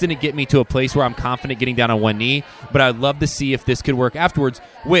 this didn't get me to a place where I'm confident getting down on one knee. But I'd love to see if this could work afterwards,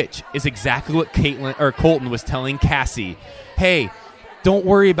 which is exactly what Colton was telling Cassie. Hey, don't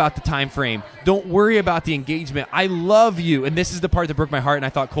worry about the time frame. Don't worry about the engagement. I love you. And this is the part that broke my heart, and I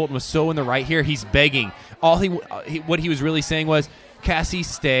thought Colton was so in the right here. He's begging. What he was really saying was, Cassie,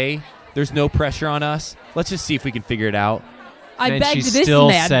 stay. There's no pressure on us. Let's just see if we can figure it out. And she still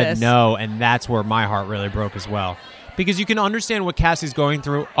said no, and that's where my heart really broke as well. Because you can understand what Cassie's going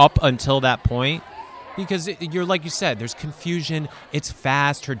through up until that point. Because you're like you said, there's confusion. It's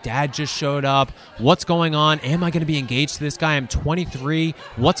fast. Her dad just showed up. What's going on? Am I going to be engaged to this guy? I'm 23.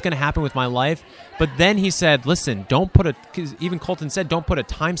 What's going to happen with my life? But then he said, listen, because even Colton said, don't put a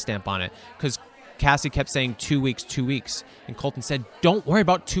timestamp on it. Because Cassie kept saying 2 weeks, 2 weeks. And Colton said, don't worry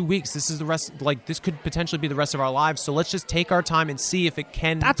about 2 weeks. This is the rest, like, this could potentially be the rest of our lives. So let's just take our time and see if it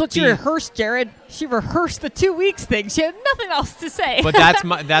can That's what she rehearsed, Jared. She rehearsed the 2 weeks thing. She had nothing else to say. But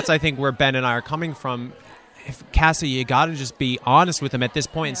that's I think where Ben and I are coming from. If Cassie, you got to just be honest with him at this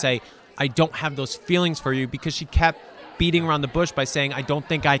point and say, I don't have those feelings for you, because she kept beating around the bush by saying, I don't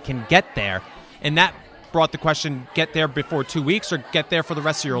think I can get there. And that brought the question, get there before 2 weeks or get there for the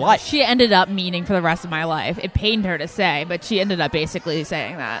rest of your life? She ended up meaning for the rest of my life. It pained her to say, but she ended up basically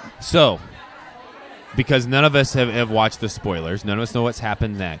saying that. So, because none of us have watched the spoilers, none of us know what's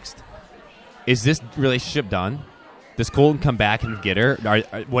happened next. Is this relationship done? Does Colton come back and get her?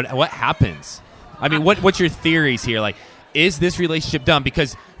 What happens? I mean, what's your theories here? Like, is this relationship done?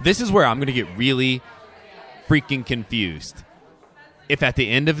 Because this is where I'm going to get really freaking confused. If at the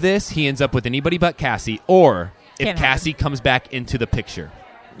end of this he ends up with anybody but Cassie, or if Cassie comes back into the picture.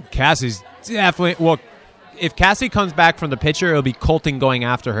 Cassie's definitely... Well, if Cassie comes back from the picture, it'll be Colton going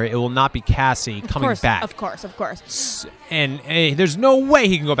after her. It will not be Cassie coming back. Of course. And there's no way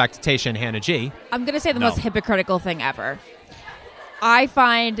he can go back to Tayshia and Hannah G. I'm going to say the most hypocritical thing ever. I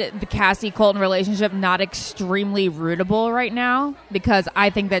find the Cassie-Colton relationship not extremely rootable right now, because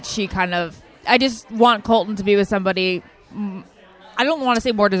I think that I just want Colton to be with somebody... I don't want to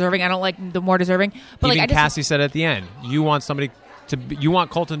say more deserving. I don't like the more deserving. But even Cassie said at the end, you want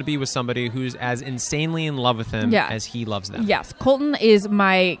Colton to be with somebody who's as insanely in love with him as he loves them. Yes, Colton is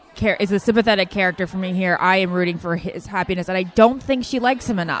is a sympathetic character for me here. I am rooting for his happiness, and I don't think she likes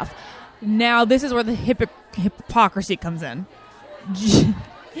him enough. Now, this is where the hypocrisy comes in.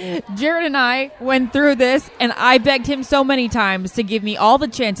 Jared and I went through this, and I begged him so many times to give me all the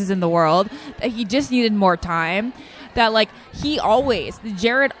chances in the world that he just needed more time. That, like,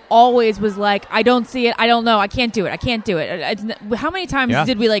 Jared always was like, I don't see it, I don't know, I can't do it. How many times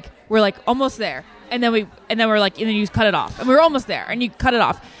did we're like almost there, and then we're like, and then you cut it off, and we were almost there, and you cut it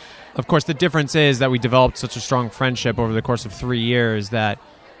off. Of course, the difference is that we developed such a strong friendship over the course of 3 years that,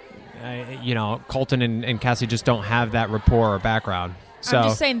 Colton and Cassie just don't have that rapport or background. So I'm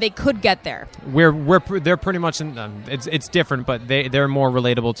just saying they could get there. They're pretty much in. It's different, but they're more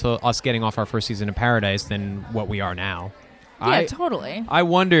relatable to us getting off our first season of Paradise than what we are now. Yeah, totally. I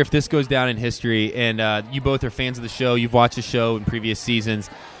wonder if this goes down in history, and you both are fans of the show. You've watched the show in previous seasons.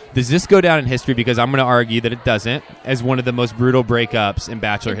 Does this go down in history? Because I'm going to argue that it doesn't, as one of the most brutal breakups in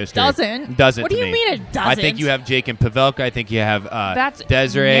Bachelor history. Doesn't. What do you mean it doesn't? I think you have Jake and Pavelka. I think you have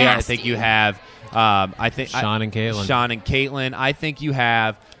Desiree. Nasty. I think you have Sean and Caitlin. I think you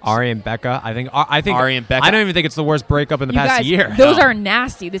have Ari and Becca. I think Ari and Becca. I don't even think it's the worst breakup in the past year. Those are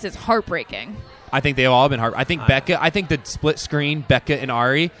nasty. This is heartbreaking. I think they've all been hard. I think Becca. I think the split screen Becca and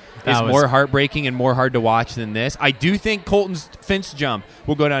Ari is more heartbreaking and more hard to watch than this. I do think Colton's fence jump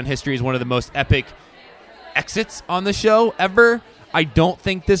will go down in history as one of the most epic exits on the show ever. I don't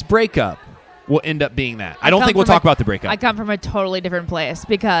think this breakup will end up being that. I don't think we'll talk about the breakup. I come from a totally different place,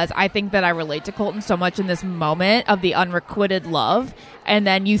 because I think that I relate to Colton so much in this moment of the unrequited love, and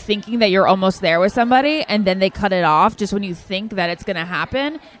then you thinking that you're almost there with somebody, and then they cut it off just when you think that it's going to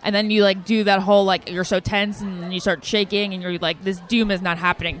happen, and then you do that whole you're so tense and you start shaking and you're like, this doom is not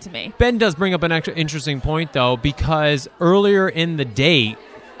happening to me. Ben does bring up an interesting point, though, because earlier in the date,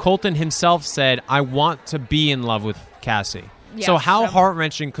 Colton himself said, I want to be in love with Cassie. Yes, so how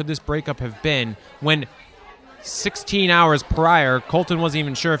heart-wrenching could this breakup have been when 16 hours prior, Colton wasn't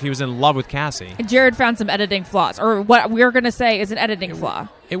even sure if he was in love with Cassie. Jared found some editing flaws, or what we're going to say is an editing flaw.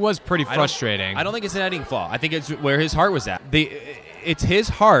 It was pretty frustrating. I don't think it's an editing flaw. I think it's where his heart was at. It's his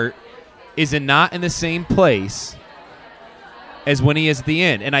heart is not in the same place as when he is at the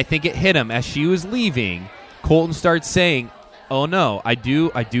end. And I think it hit him as she was leaving. Colton starts saying, oh no, I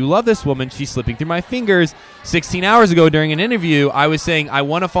do love this woman. She's slipping through my fingers. 16 hours ago during an interview, I was saying I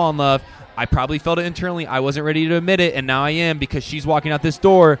want to fall in love. I probably felt it internally. I wasn't ready to admit it, and now I am because she's walking out this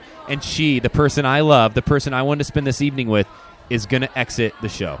door, and she, the person I love, the person I wanted to spend this evening with, is going to exit the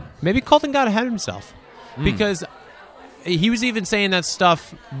show. Maybe Colton got ahead of himself because he was even saying that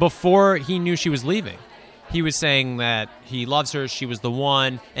stuff before he knew she was leaving. He was saying that he loves her, she was the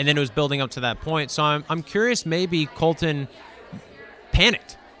one, and then it was building up to that point. So I'm curious, maybe Colton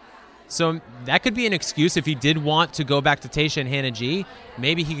panicked. So that could be an excuse if he did want to go back to Tayshia and Hannah G.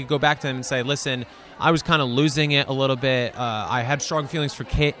 Maybe he could go back to them and say, listen, I was kind of losing it a little bit. I had strong feelings for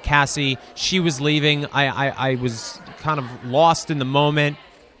Cassie. She was leaving. I was kind of lost in the moment.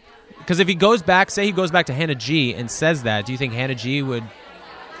 Because if he goes back, say he goes back to Hannah G and says that, do you think Hannah G would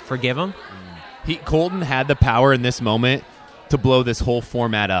forgive him? Colton had the power in this moment to blow this whole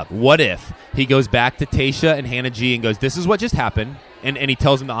format up. What if he goes back to Tayshia and Hannah G and goes, this is what just happened, and he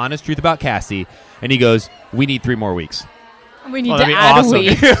tells them the honest truth about Cassie, and he goes, we need 3 more weeks. We need to add a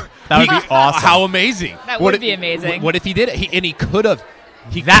week. That would be awesome. How amazing. That would be amazing. What if he did it? He could have.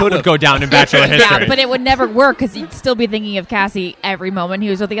 That would go down in Bachelor history. Yeah, but it would never work because he'd still be thinking of Cassie every moment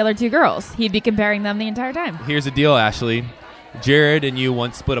he was with the other 2 girls. He'd be comparing them the entire time. Here's the deal, Ashley. Jared and you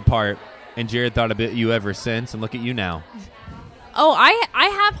once split apart, and Jared thought about you ever since, and look at you now. Oh, I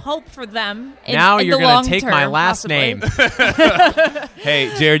have hope for them. Now in you're going to take my last name. Hey,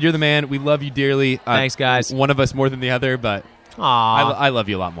 Jared, you're the man. We love you dearly. Thanks, guys. One of us more than the other, but I love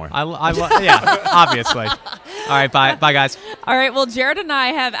you a lot more. Yeah, obviously. All right, bye, guys. All right, well, Jared and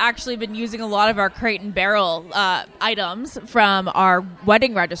I have actually been using a lot of our Crate and Barrel items from our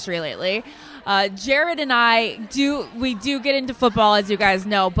wedding registry lately. Jared and I do get into football, as you guys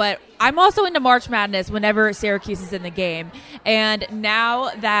know, but I'm also into March Madness whenever Syracuse is in the game. And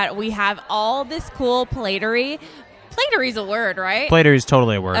now that we have all this cool platery is a word, right? Platery is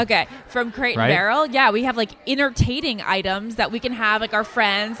totally a word. Okay, from Crate Right? and Barrel, yeah, we have like entertaining items that we can have like our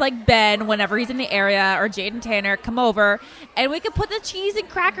friends, like Ben, whenever he's in the area, or Jaden Tanner, come over, and we can put the cheese and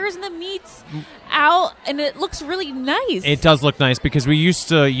crackers and the meats out, and it looks really nice. It does look nice because we used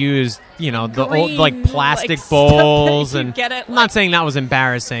to use, the old Green, like plastic like, bowls, stuff that you and get at, I'm not saying that was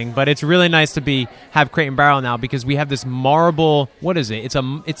embarrassing, but it's really nice to have Crate and Barrel now because we have this marble. What is it?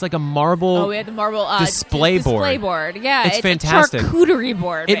 It's like a marble. Oh, we had the marble display board. Yeah, it's fantastic. A charcuterie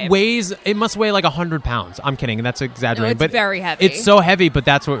board. It must weigh like 100 pounds. I'm kidding. That's exaggerating. No, it's but very heavy. It's so heavy, but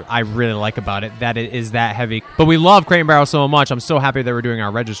that's what I really like about it, that it is that heavy. But we love Crate and Barrel so much. I'm so happy that we're doing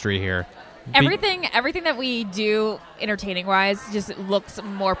our registry here. Everything that we do entertaining wise just looks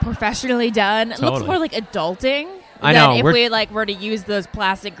more professionally done. It looks more like adulting I than know, if we're- we were to use those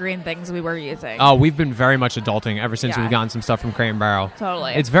plastic green things we were using. Oh, we've been very much adulting ever since Yeah. we've gotten some stuff from Crate and Barrel.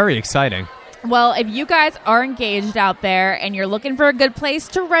 Totally. It's very exciting. Well, if you guys are engaged out there and you're looking for a good place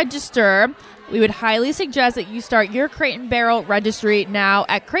to register, we would highly suggest that you start your Crate and Barrel registry now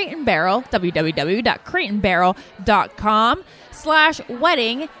at Crate and Barrel,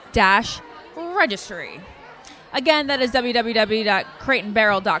 www.crateandbarrel.com/wedding-registry. Again, that is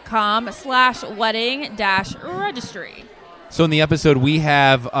www.crateandbarrel.com/wedding-registry. So in the episode, we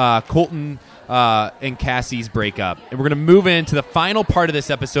have Colton and Cassie's breakup. And we're going to move into the final part of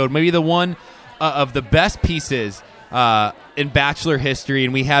this episode, maybe the one of the best pieces in Bachelor history.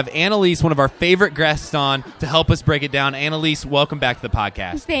 And we have Annaliese, one of our favorite guests, on to help us break it down. Annaliese, welcome back to the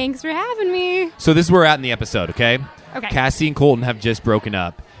podcast. Thanks for having me. So this is where we're at in the episode, okay? Okay. Cassie and Colton have just broken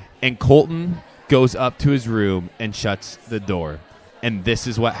up. And Colton goes up to his room and shuts the door. And this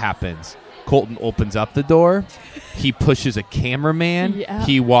is what happens. Colton opens up the door. He pushes a cameraman. Yeah.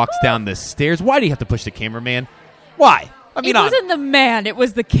 He walks down the stairs. Why do you have to push the cameraman? Why? I mean, it wasn't the man, it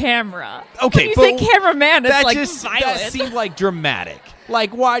was the camera. Okay, when you say cameraman, it's that like just violent. that seemed like dramatic.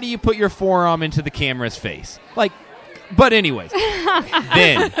 Like, why do you put your forearm into the camera's face? Like, but anyways,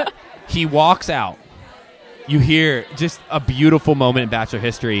 then he walks out. You hear just a beautiful moment in Bachelor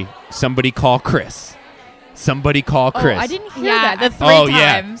history. Somebody call Chris. Somebody call Chris. Oh, I didn't hear that. The three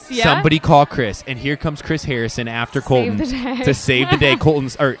times. Yeah. Somebody call Chris. And here comes Chris Harrison after Colton the day. to save the day.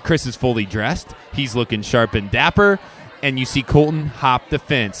 Chris is fully dressed. He's looking sharp and dapper. And you see Colton hop the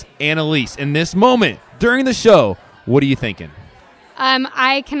fence. Annaliese, in this moment, during the show, what are you thinking?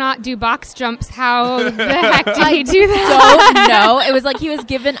 I cannot do box jumps. How the heck did he do that? Don't know. It was like he was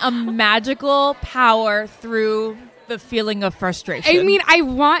given a magical power through the feeling of frustration. I mean,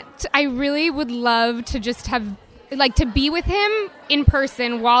 I really would love to just have, like, to be with him in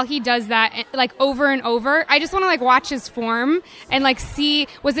person while he does that, like, over and over. I just want to, like, watch his form and, like, see,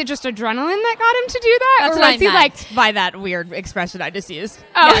 was it just adrenaline that got him to do that? That's or what was he I meant like by that weird expression I just used.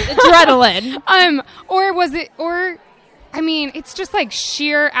 Yes, adrenaline. Or was it, or I mean, it's just like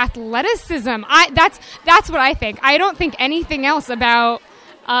sheer athleticism. That's what I think. I don't think anything else about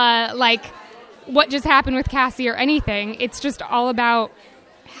like what just happened with Cassie or anything. It's just all about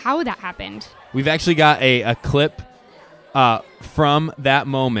how that happened. We've actually got a clip from that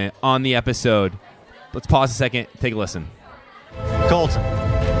moment on the episode. Let's pause a second, take a listen. Colton.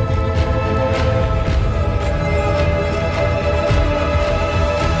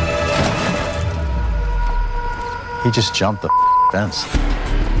 He just jumped the fence.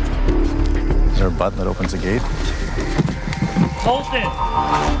 Is there a button that opens the gate? Colton!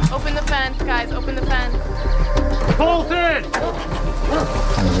 Open the fence, guys. Open the fence. Colton!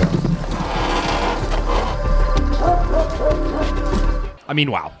 I mean,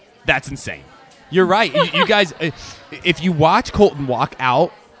 wow. That's insane. You're right. You guys, if you watch Colton walk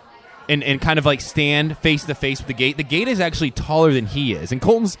out and kind of like stand face to face with the gate is actually taller than he is. And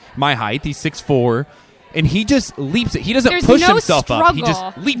Colton's my height. He's 6'4". And he just leaps it. He doesn't push himself up. He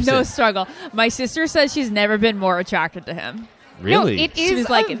just leaps it. No struggle. My sister says she's never been more attracted to him. Really? No, it is. She was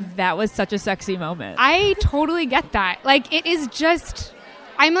like, that was such a sexy moment. I totally get that. Like, it is just,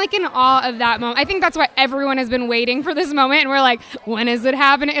 I'm like in awe of that moment. I think that's why everyone has been waiting for this moment. And we're like, when is it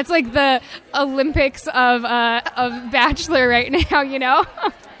happening? It's like the Olympics of Bachelor right now, you know?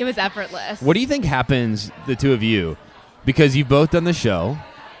 It was effortless. What do you think happens, the two of you? Because you've both done the show.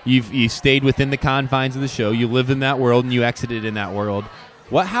 You stayed within the confines of the show. You lived in that world and you exited in that world.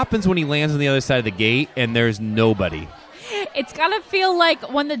 What happens when he lands on the other side of the gate and there's nobody? It's got to feel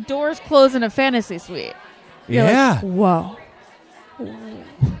like when the doors close in a fantasy suite. You're Yeah. like, whoa.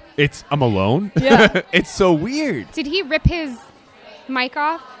 I'm alone? Yeah. It's so weird. Did he rip his mic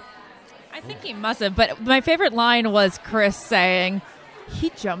off? I think he must have. But my favorite line was Chris saying, he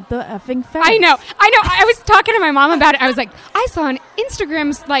jumped the effing fence. I know. I was talking to my mom about it. I was like, I saw an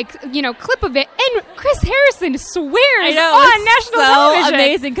Instagram's clip of it, and Chris Harrison swears on national television.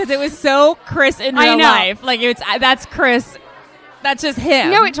 Amazing because it was so Chris in real life. Like that's Chris. That's just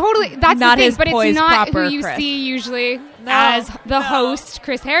him. No, it totally. That's not the thing, his but it's poised, not who proper you Chris. see usually as the host,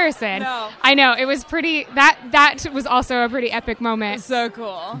 Chris Harrison. No. I know it was pretty. That was also a pretty epic moment. So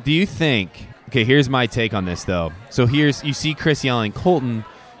cool. Do you think... Okay, here's my take on this, though. So you see Chris yelling, Colton.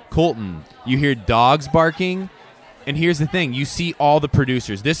 You hear dogs barking. And here's the thing. You see all the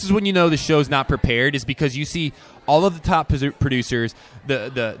producers. This is when you know the show's not prepared, is because you see all of the top producers,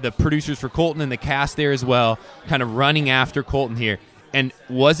 the producers for Colton and the cast there as well, kind of running after Colton here. And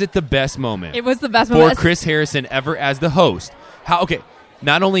was it the best moment? It was the best moment. For Chris Harrison ever as the host.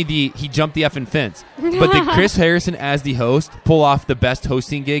 Not only he jumped the effing fence, but did Chris Harrison as the host pull off the best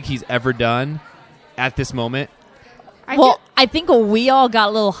hosting gig he's ever done at this moment? I think we all got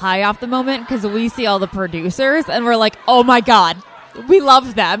a little high off the moment because we see all the producers and we're like, oh my God, we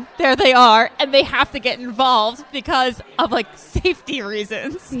love them. There they are. And they have to get involved because of like safety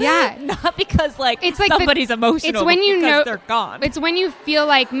reasons. Yeah. Not because it's like somebody's emotional. It's when you know they're gone. It's when you feel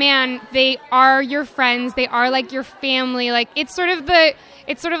like, man, they are your friends. They are like your family. Like it's sort of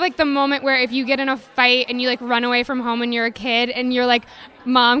like the moment where if you get in a fight and you like run away from home when you're a kid and your like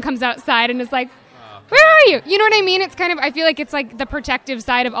mom comes outside and is like, where are you? You know what I mean? It's kind of, I feel like it's like the protective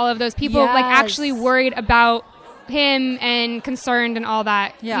side of all of those people, like actually worried about him and concerned and all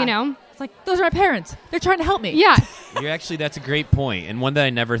that, you know? It's like, those are my parents. They're trying to help me. Yeah. That's a great point, and one that I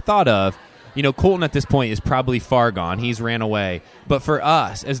never thought of. You know, Colton at this point is probably far gone. He's ran away. But for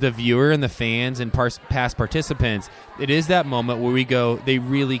us, as the viewer and the fans and past participants, it is that moment where we go, they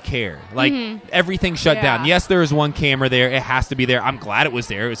really care. Like, everything shut down. Yes, there was one camera there. It has to be there. I'm glad it was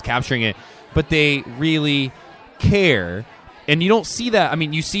there. It was capturing it. But they really care. And you don't see that. I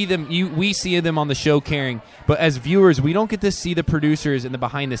mean, you see them. We see them on the show caring. But as viewers, we don't get to see the producers and the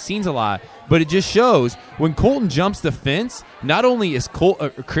behind the scenes a lot. But it just shows when Colton jumps the fence, not only is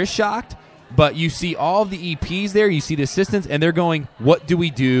Chris shocked, but you see all of the EPs there. You see the assistants, and they're going, what do we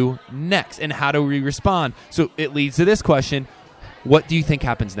do next? And how do we respond? So it leads to this question. What do you think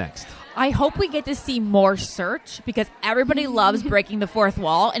happens next? I hope we get to see more search because everybody loves breaking the fourth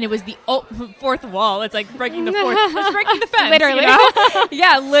wall, and it was the fourth wall. It's like breaking the fourth. It's breaking the fence. Literally. You know?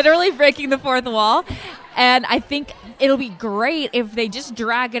 Yeah, literally breaking the fourth wall. And I think it'll be great if they just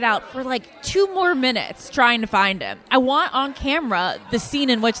drag it out for like 2 more minutes trying to find him. I want on camera the scene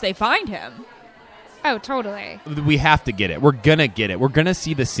in which they find him. Oh, totally. We have to get it. We're going to get it. We're going to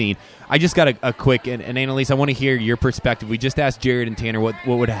see the scene. I just got a quick, and Annaliese, I want to hear your perspective. We just asked Jared and Tanner what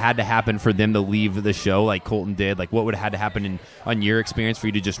would have had to happen for them to leave the show like Colton did. Like, what would have had to happen on your experience for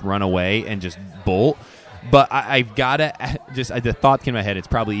you to just run away and just bolt? But I've got to just, the thought came in my head. It's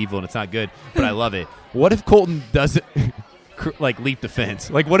probably evil and it's not good, but I love it. What if Colton doesn't, like, leap the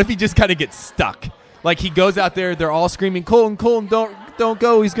fence? Like, what if he just kind of gets stuck? Like, he goes out there, they're all screaming, Colton, don't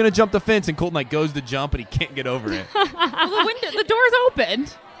go. He's going to jump the fence. And Colton, like, goes to jump, and he can't get over it. Well, the door's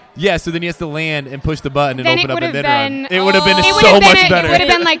opened. Yeah, so then he has to land and push the button and Then open it up and would then have run. It would have been It would so have been much better. It would have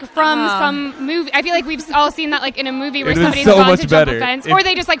been like from some movie. I feel like we've all seen that like in a movie where It would've been somebody's so gone much to jump better. a fence, or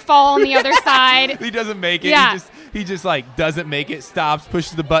they just like fall on the other side. He doesn't make it. Yeah. He just like doesn't make it, stops,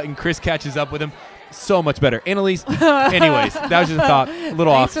 pushes the button. Chris catches up with him. So much better. Annaliese, anyways, that was just a thought. A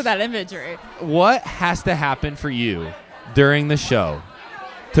little Thanks off. for that imagery. What has to happen for you during the show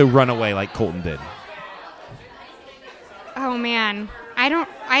to run away like Colton did? Oh man,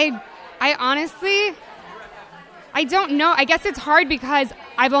 I honestly, I don't know. I guess it's hard because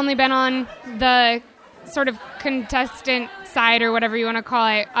I've only been on the sort of contestant side or whatever you want to call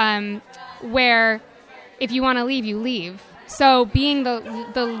it, where if you want to leave, you leave. So being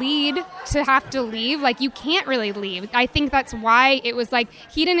the lead to have to leave, like you can't really leave. I think that's why it was like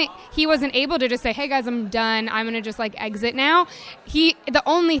he wasn't able to just say, "Hey guys, I'm done. I'm gonna just like exit now." The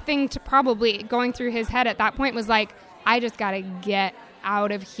only thing to probably going through his head at that point was like, I just gotta get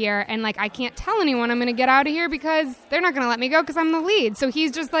out of here, and like I can't tell anyone I'm gonna get out of here because they're not gonna let me go because I'm the lead. So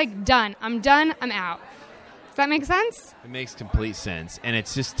he's just like, done. I'm done. I'm out. Does that make sense? It makes complete sense, and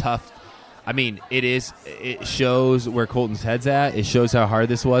it's just tough. I mean, it shows where Colton's head's at. It shows how hard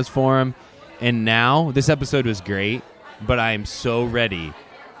this was for him. And now, this episode was great, but I am so ready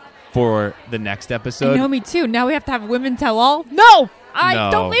for the next episode. I know, me too. Now we have to have women tell all. No! No.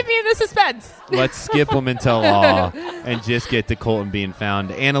 Don't leave me in the suspense. Let's skip Women Tell All and just get to Colton being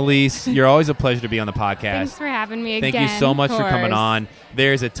found. Annaliese, you're always a pleasure to be on the podcast. Thanks for having me again. Thank you so much Of for coming course. on.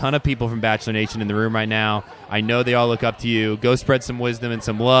 There's a ton of people from Bachelor Nation in the room right now. I know they all look up to you. Go spread some wisdom and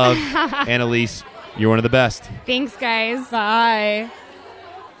some love. Annaliese, you're one of the best. Thanks, guys. Bye.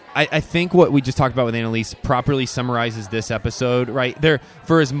 I think what we just talked about with Annaliese properly summarizes this episode, right? There,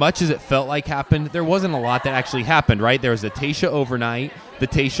 for as much as it felt like happened, there wasn't a lot that actually happened, right? There was the Tayshia overnight. The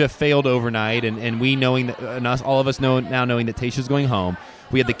Tayshia failed overnight, and we knowing that, and us, all of us knowing that Tayshia's going home.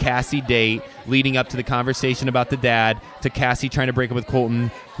 We had the Cassie date leading up to the conversation about the dad, to Cassie trying to break up with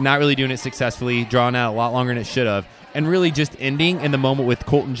Colton, not really doing it successfully, drawing out a lot longer than it should have, and really just ending in the moment with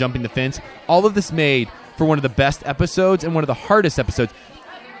Colton jumping the fence. All of this made for one of the best episodes and one of the hardest episodes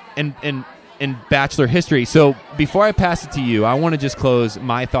in Bachelor history. So before I pass it to you, I want to just close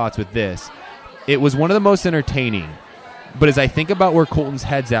my thoughts with this. It was one of the most entertaining, but as I think about where Colton's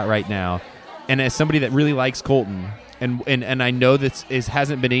head's at right now, and as somebody that really likes Colton, and I know that it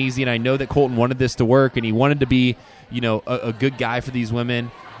hasn't been easy, and I know that Colton wanted this to work, and he wanted to be, a good guy for these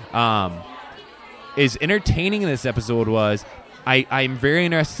women. As entertaining this episode was, I'm very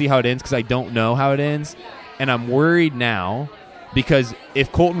interested to see how it ends because I don't know how it ends, and I'm worried now. Because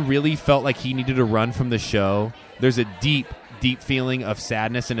if Colton really felt like he needed to run from the show, there's a deep, deep feeling of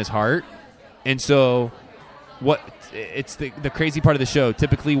sadness in his heart. And so it's the crazy part of the show.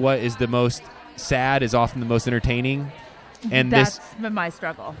 Typically what is the most sad is often the most entertaining. And that's been my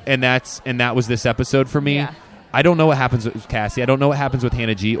struggle. And that was this episode for me. Yeah. I don't know what happens with Cassie. I don't know what happens with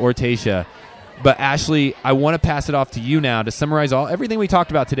Hannah G or Tayshia. But Ashley, I want to pass it off to you now to summarize everything we talked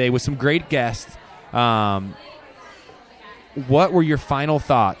about today with some great guests. What were your final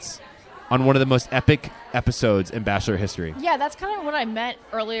thoughts on one of the most epic episodes in Bachelor history? Yeah, that's kind of what I meant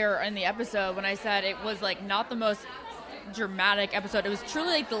earlier in the episode when I said it was like not the most dramatic episode. It was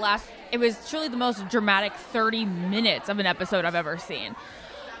truly the most dramatic 30 minutes of an episode I've ever seen.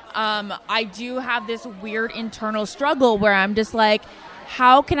 I do have this weird internal struggle where I'm just like,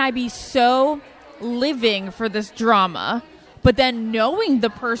 how can I be so living for this drama, but then knowing the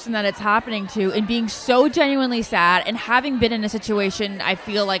person that it's happening to and being so genuinely sad and having been in a situation I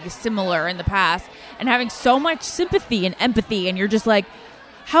feel like is similar in the past and having so much sympathy and empathy, and you're just like,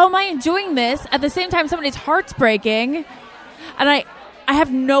 how am I enjoying this? At the same time, somebody's heart's breaking, and I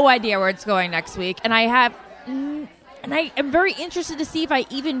have no idea where it's going next week, and I am very interested to see if I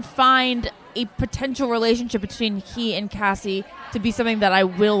even find a potential relationship between he and Cassie to be something that I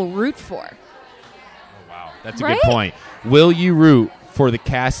will root for. That's a good point. Will you root for the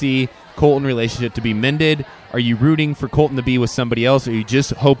Cassie-Colton relationship to be mended, Are you rooting for Colton to be with somebody else? Or are you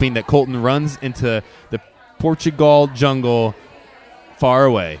just hoping that Colton runs into the Portugal jungle far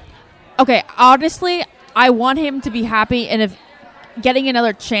away? Okay, honestly, I want him to be happy, and if getting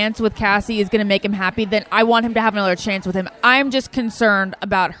another chance with Cassie is going to make him happy, then I want him to have another chance with him. I'm just concerned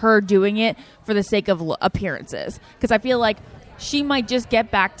about her doing it for the sake of appearances, because I feel like she might just get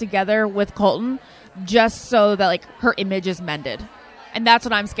back together with Colton just so that like her image is mended. And that's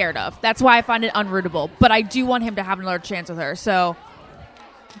what I'm scared of. That's why I find it unrootable. But I do want him to have another chance with her. So,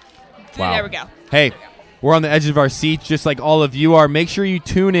 Wow. There we go. Hey, we're on the edge of our seats just like all of you are. Make sure you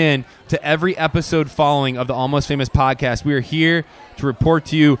tune in to every episode following of the Almost Famous podcast. We are here to report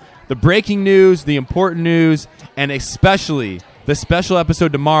to you the breaking news, the important news, and especially the special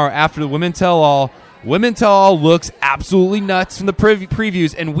episode tomorrow after the Women Tell All. Women Tell All looks absolutely nuts from the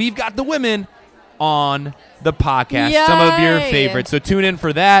previews, and we've got the women on the podcast, Yay! some of your favorites. So tune in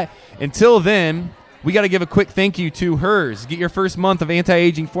for that. Until then, we got to give a quick thank you to Hers. Get your first month of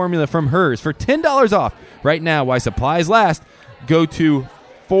anti-aging formula from Hers for $10 off right now while supplies last. Go to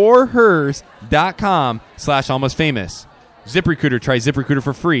forhers.com/almostfamous. ZipRecruiter. Try ZipRecruiter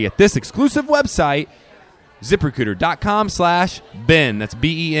for free at this exclusive website, ZipRecruiter.com/Ben. That's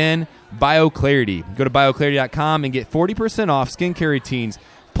BEN, BioClarity. Go to BioClarity.com and get 40% off skincare routines,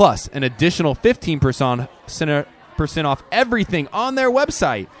 plus an additional 15% off everything on their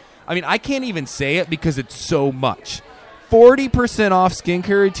website. I mean, I can't even say it because it's so much. 40% off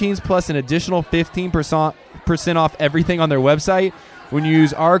skincare routines plus an additional 15% off everything on their website when you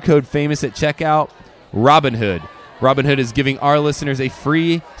use our code FAMOUS at checkout. Robinhood. Robinhood is giving our listeners a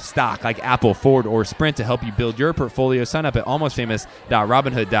free stock like Apple, Ford, or Sprint to help you build your portfolio. Sign up at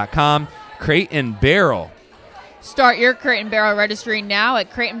almostfamous.robinhood.com. Crate and Barrel. Start your Crate and Barrel registry now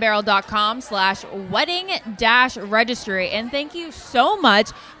at crateandbarrel.com/wedding-registry. And thank you so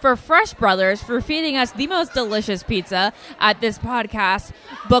much for Fresh Brothers for feeding us the most delicious pizza at this podcast,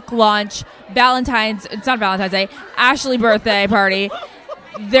 book launch, it's not Valentine's Day, Ashley birthday party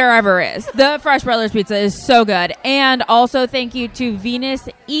there ever is. The Fresh Brothers pizza is so good. And also thank you to Venus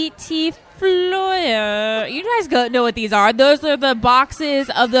E.T. Floyer. You guys know what these are. Those are the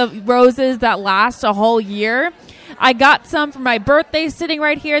boxes of the roses that last a whole year. I got some for my birthday sitting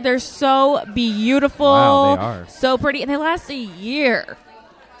right here. They're so beautiful. Wow, they are. So pretty. And they last a year.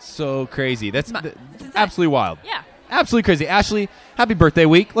 So crazy. That's absolutely wild. Yeah. Absolutely crazy. Ashley, happy birthday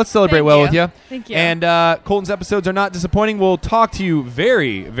week. Let's celebrate Thank well you. with you. Thank you. And Colton's episodes are not disappointing. We'll talk to you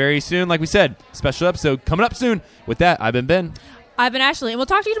very, very soon. Like we said, special episode coming up soon. With that, I've been Ben. I've been Ashley, and we'll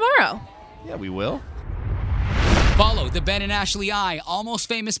talk to you tomorrow. Yeah, we will. Follow the Ben and Ashley Almost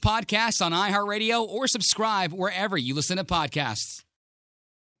Famous podcast on iHeartRadio or subscribe wherever you listen to podcasts.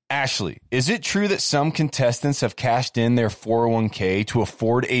 Ashley, is it true that some contestants have cashed in their 401k to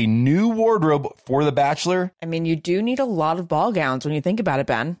afford a new wardrobe for The Bachelor? I mean, you do need a lot of ball gowns when you think about it,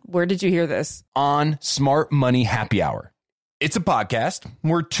 Ben. Where did you hear this? On Smart Money Happy Hour. It's a podcast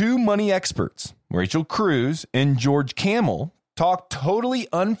where two money experts, Rachel Cruz and George Camel, talk totally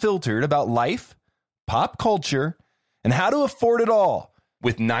unfiltered about life, pop culture, and how to afford it all,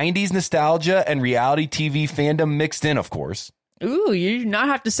 with 90s nostalgia and reality TV fandom mixed in, of course. Ooh, you do not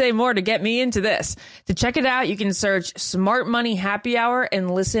have to say more to get me into this. To check it out, you can search Smart Money Happy Hour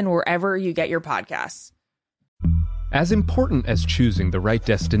and listen wherever you get your podcasts. As important as choosing the right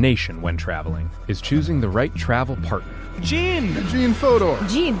destination when traveling is choosing the right travel partner. Gene Fodor.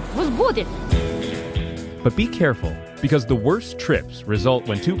 Gene, was good. But be careful, because the worst trips result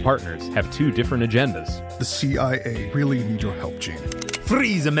when two partners have two different agendas. The CIA really need your help, Gene.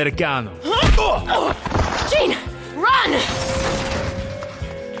 Freeze, Americano. Gene, run!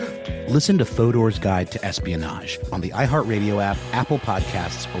 Listen to Fodor's Guide to Espionage on the iHeartRadio app, Apple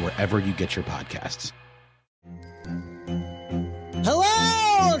Podcasts, or wherever you get your podcasts.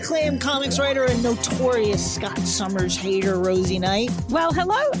 Hello, acclaimed comics writer and notorious Scott Summers hater, Rosie Knight. Well,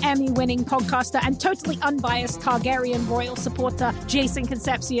 hello, Emmy-winning podcaster and totally unbiased Targaryen royal supporter, Jason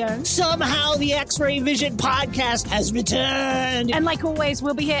Concepcion. Somehow the X-Ray Vision podcast has returned. And like always,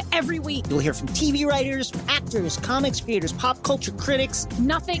 we'll be here every week. You'll hear from TV writers, actors, comics creators, pop culture critics.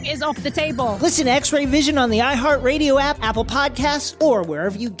 Nothing is off the table. Listen to X-Ray Vision on the iHeartRadio app, Apple Podcasts, or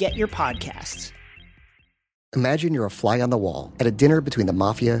wherever you get your podcasts. Imagine you're a fly on the wall at a dinner between the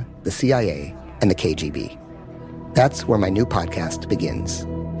Mafia, the CIA, and the KGB. That's where my new podcast begins.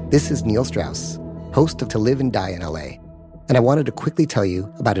 This is Neil Strauss, host of To Live and Die in LA, and I wanted to quickly tell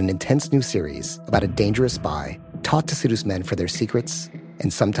you about an intense new series about a dangerous spy taught to seduce men for their secrets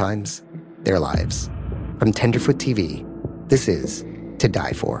and sometimes their lives. From Tenderfoot TV, this is To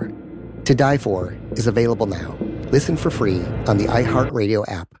Die For. To Die For is available now. Listen for free on the iHeartRadio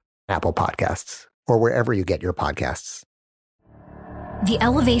app, Apple Podcasts. or wherever you get your podcasts. The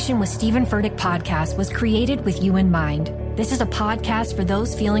Elevation with Stephen Furtick podcast was created with you in mind. This is a podcast for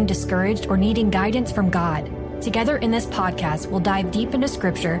those feeling discouraged or needing guidance from God. Together in this podcast, we'll dive deep into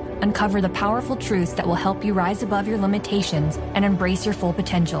Scripture, uncover the powerful truths that will help you rise above your limitations and embrace your full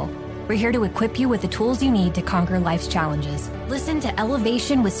potential. We're here to equip you with the tools you need to conquer life's challenges. Listen to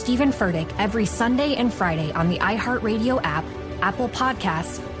Elevation with Stephen Furtick every Sunday and Friday on the iHeartRadio app, Apple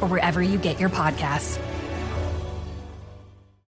Podcasts, or wherever you get your podcasts.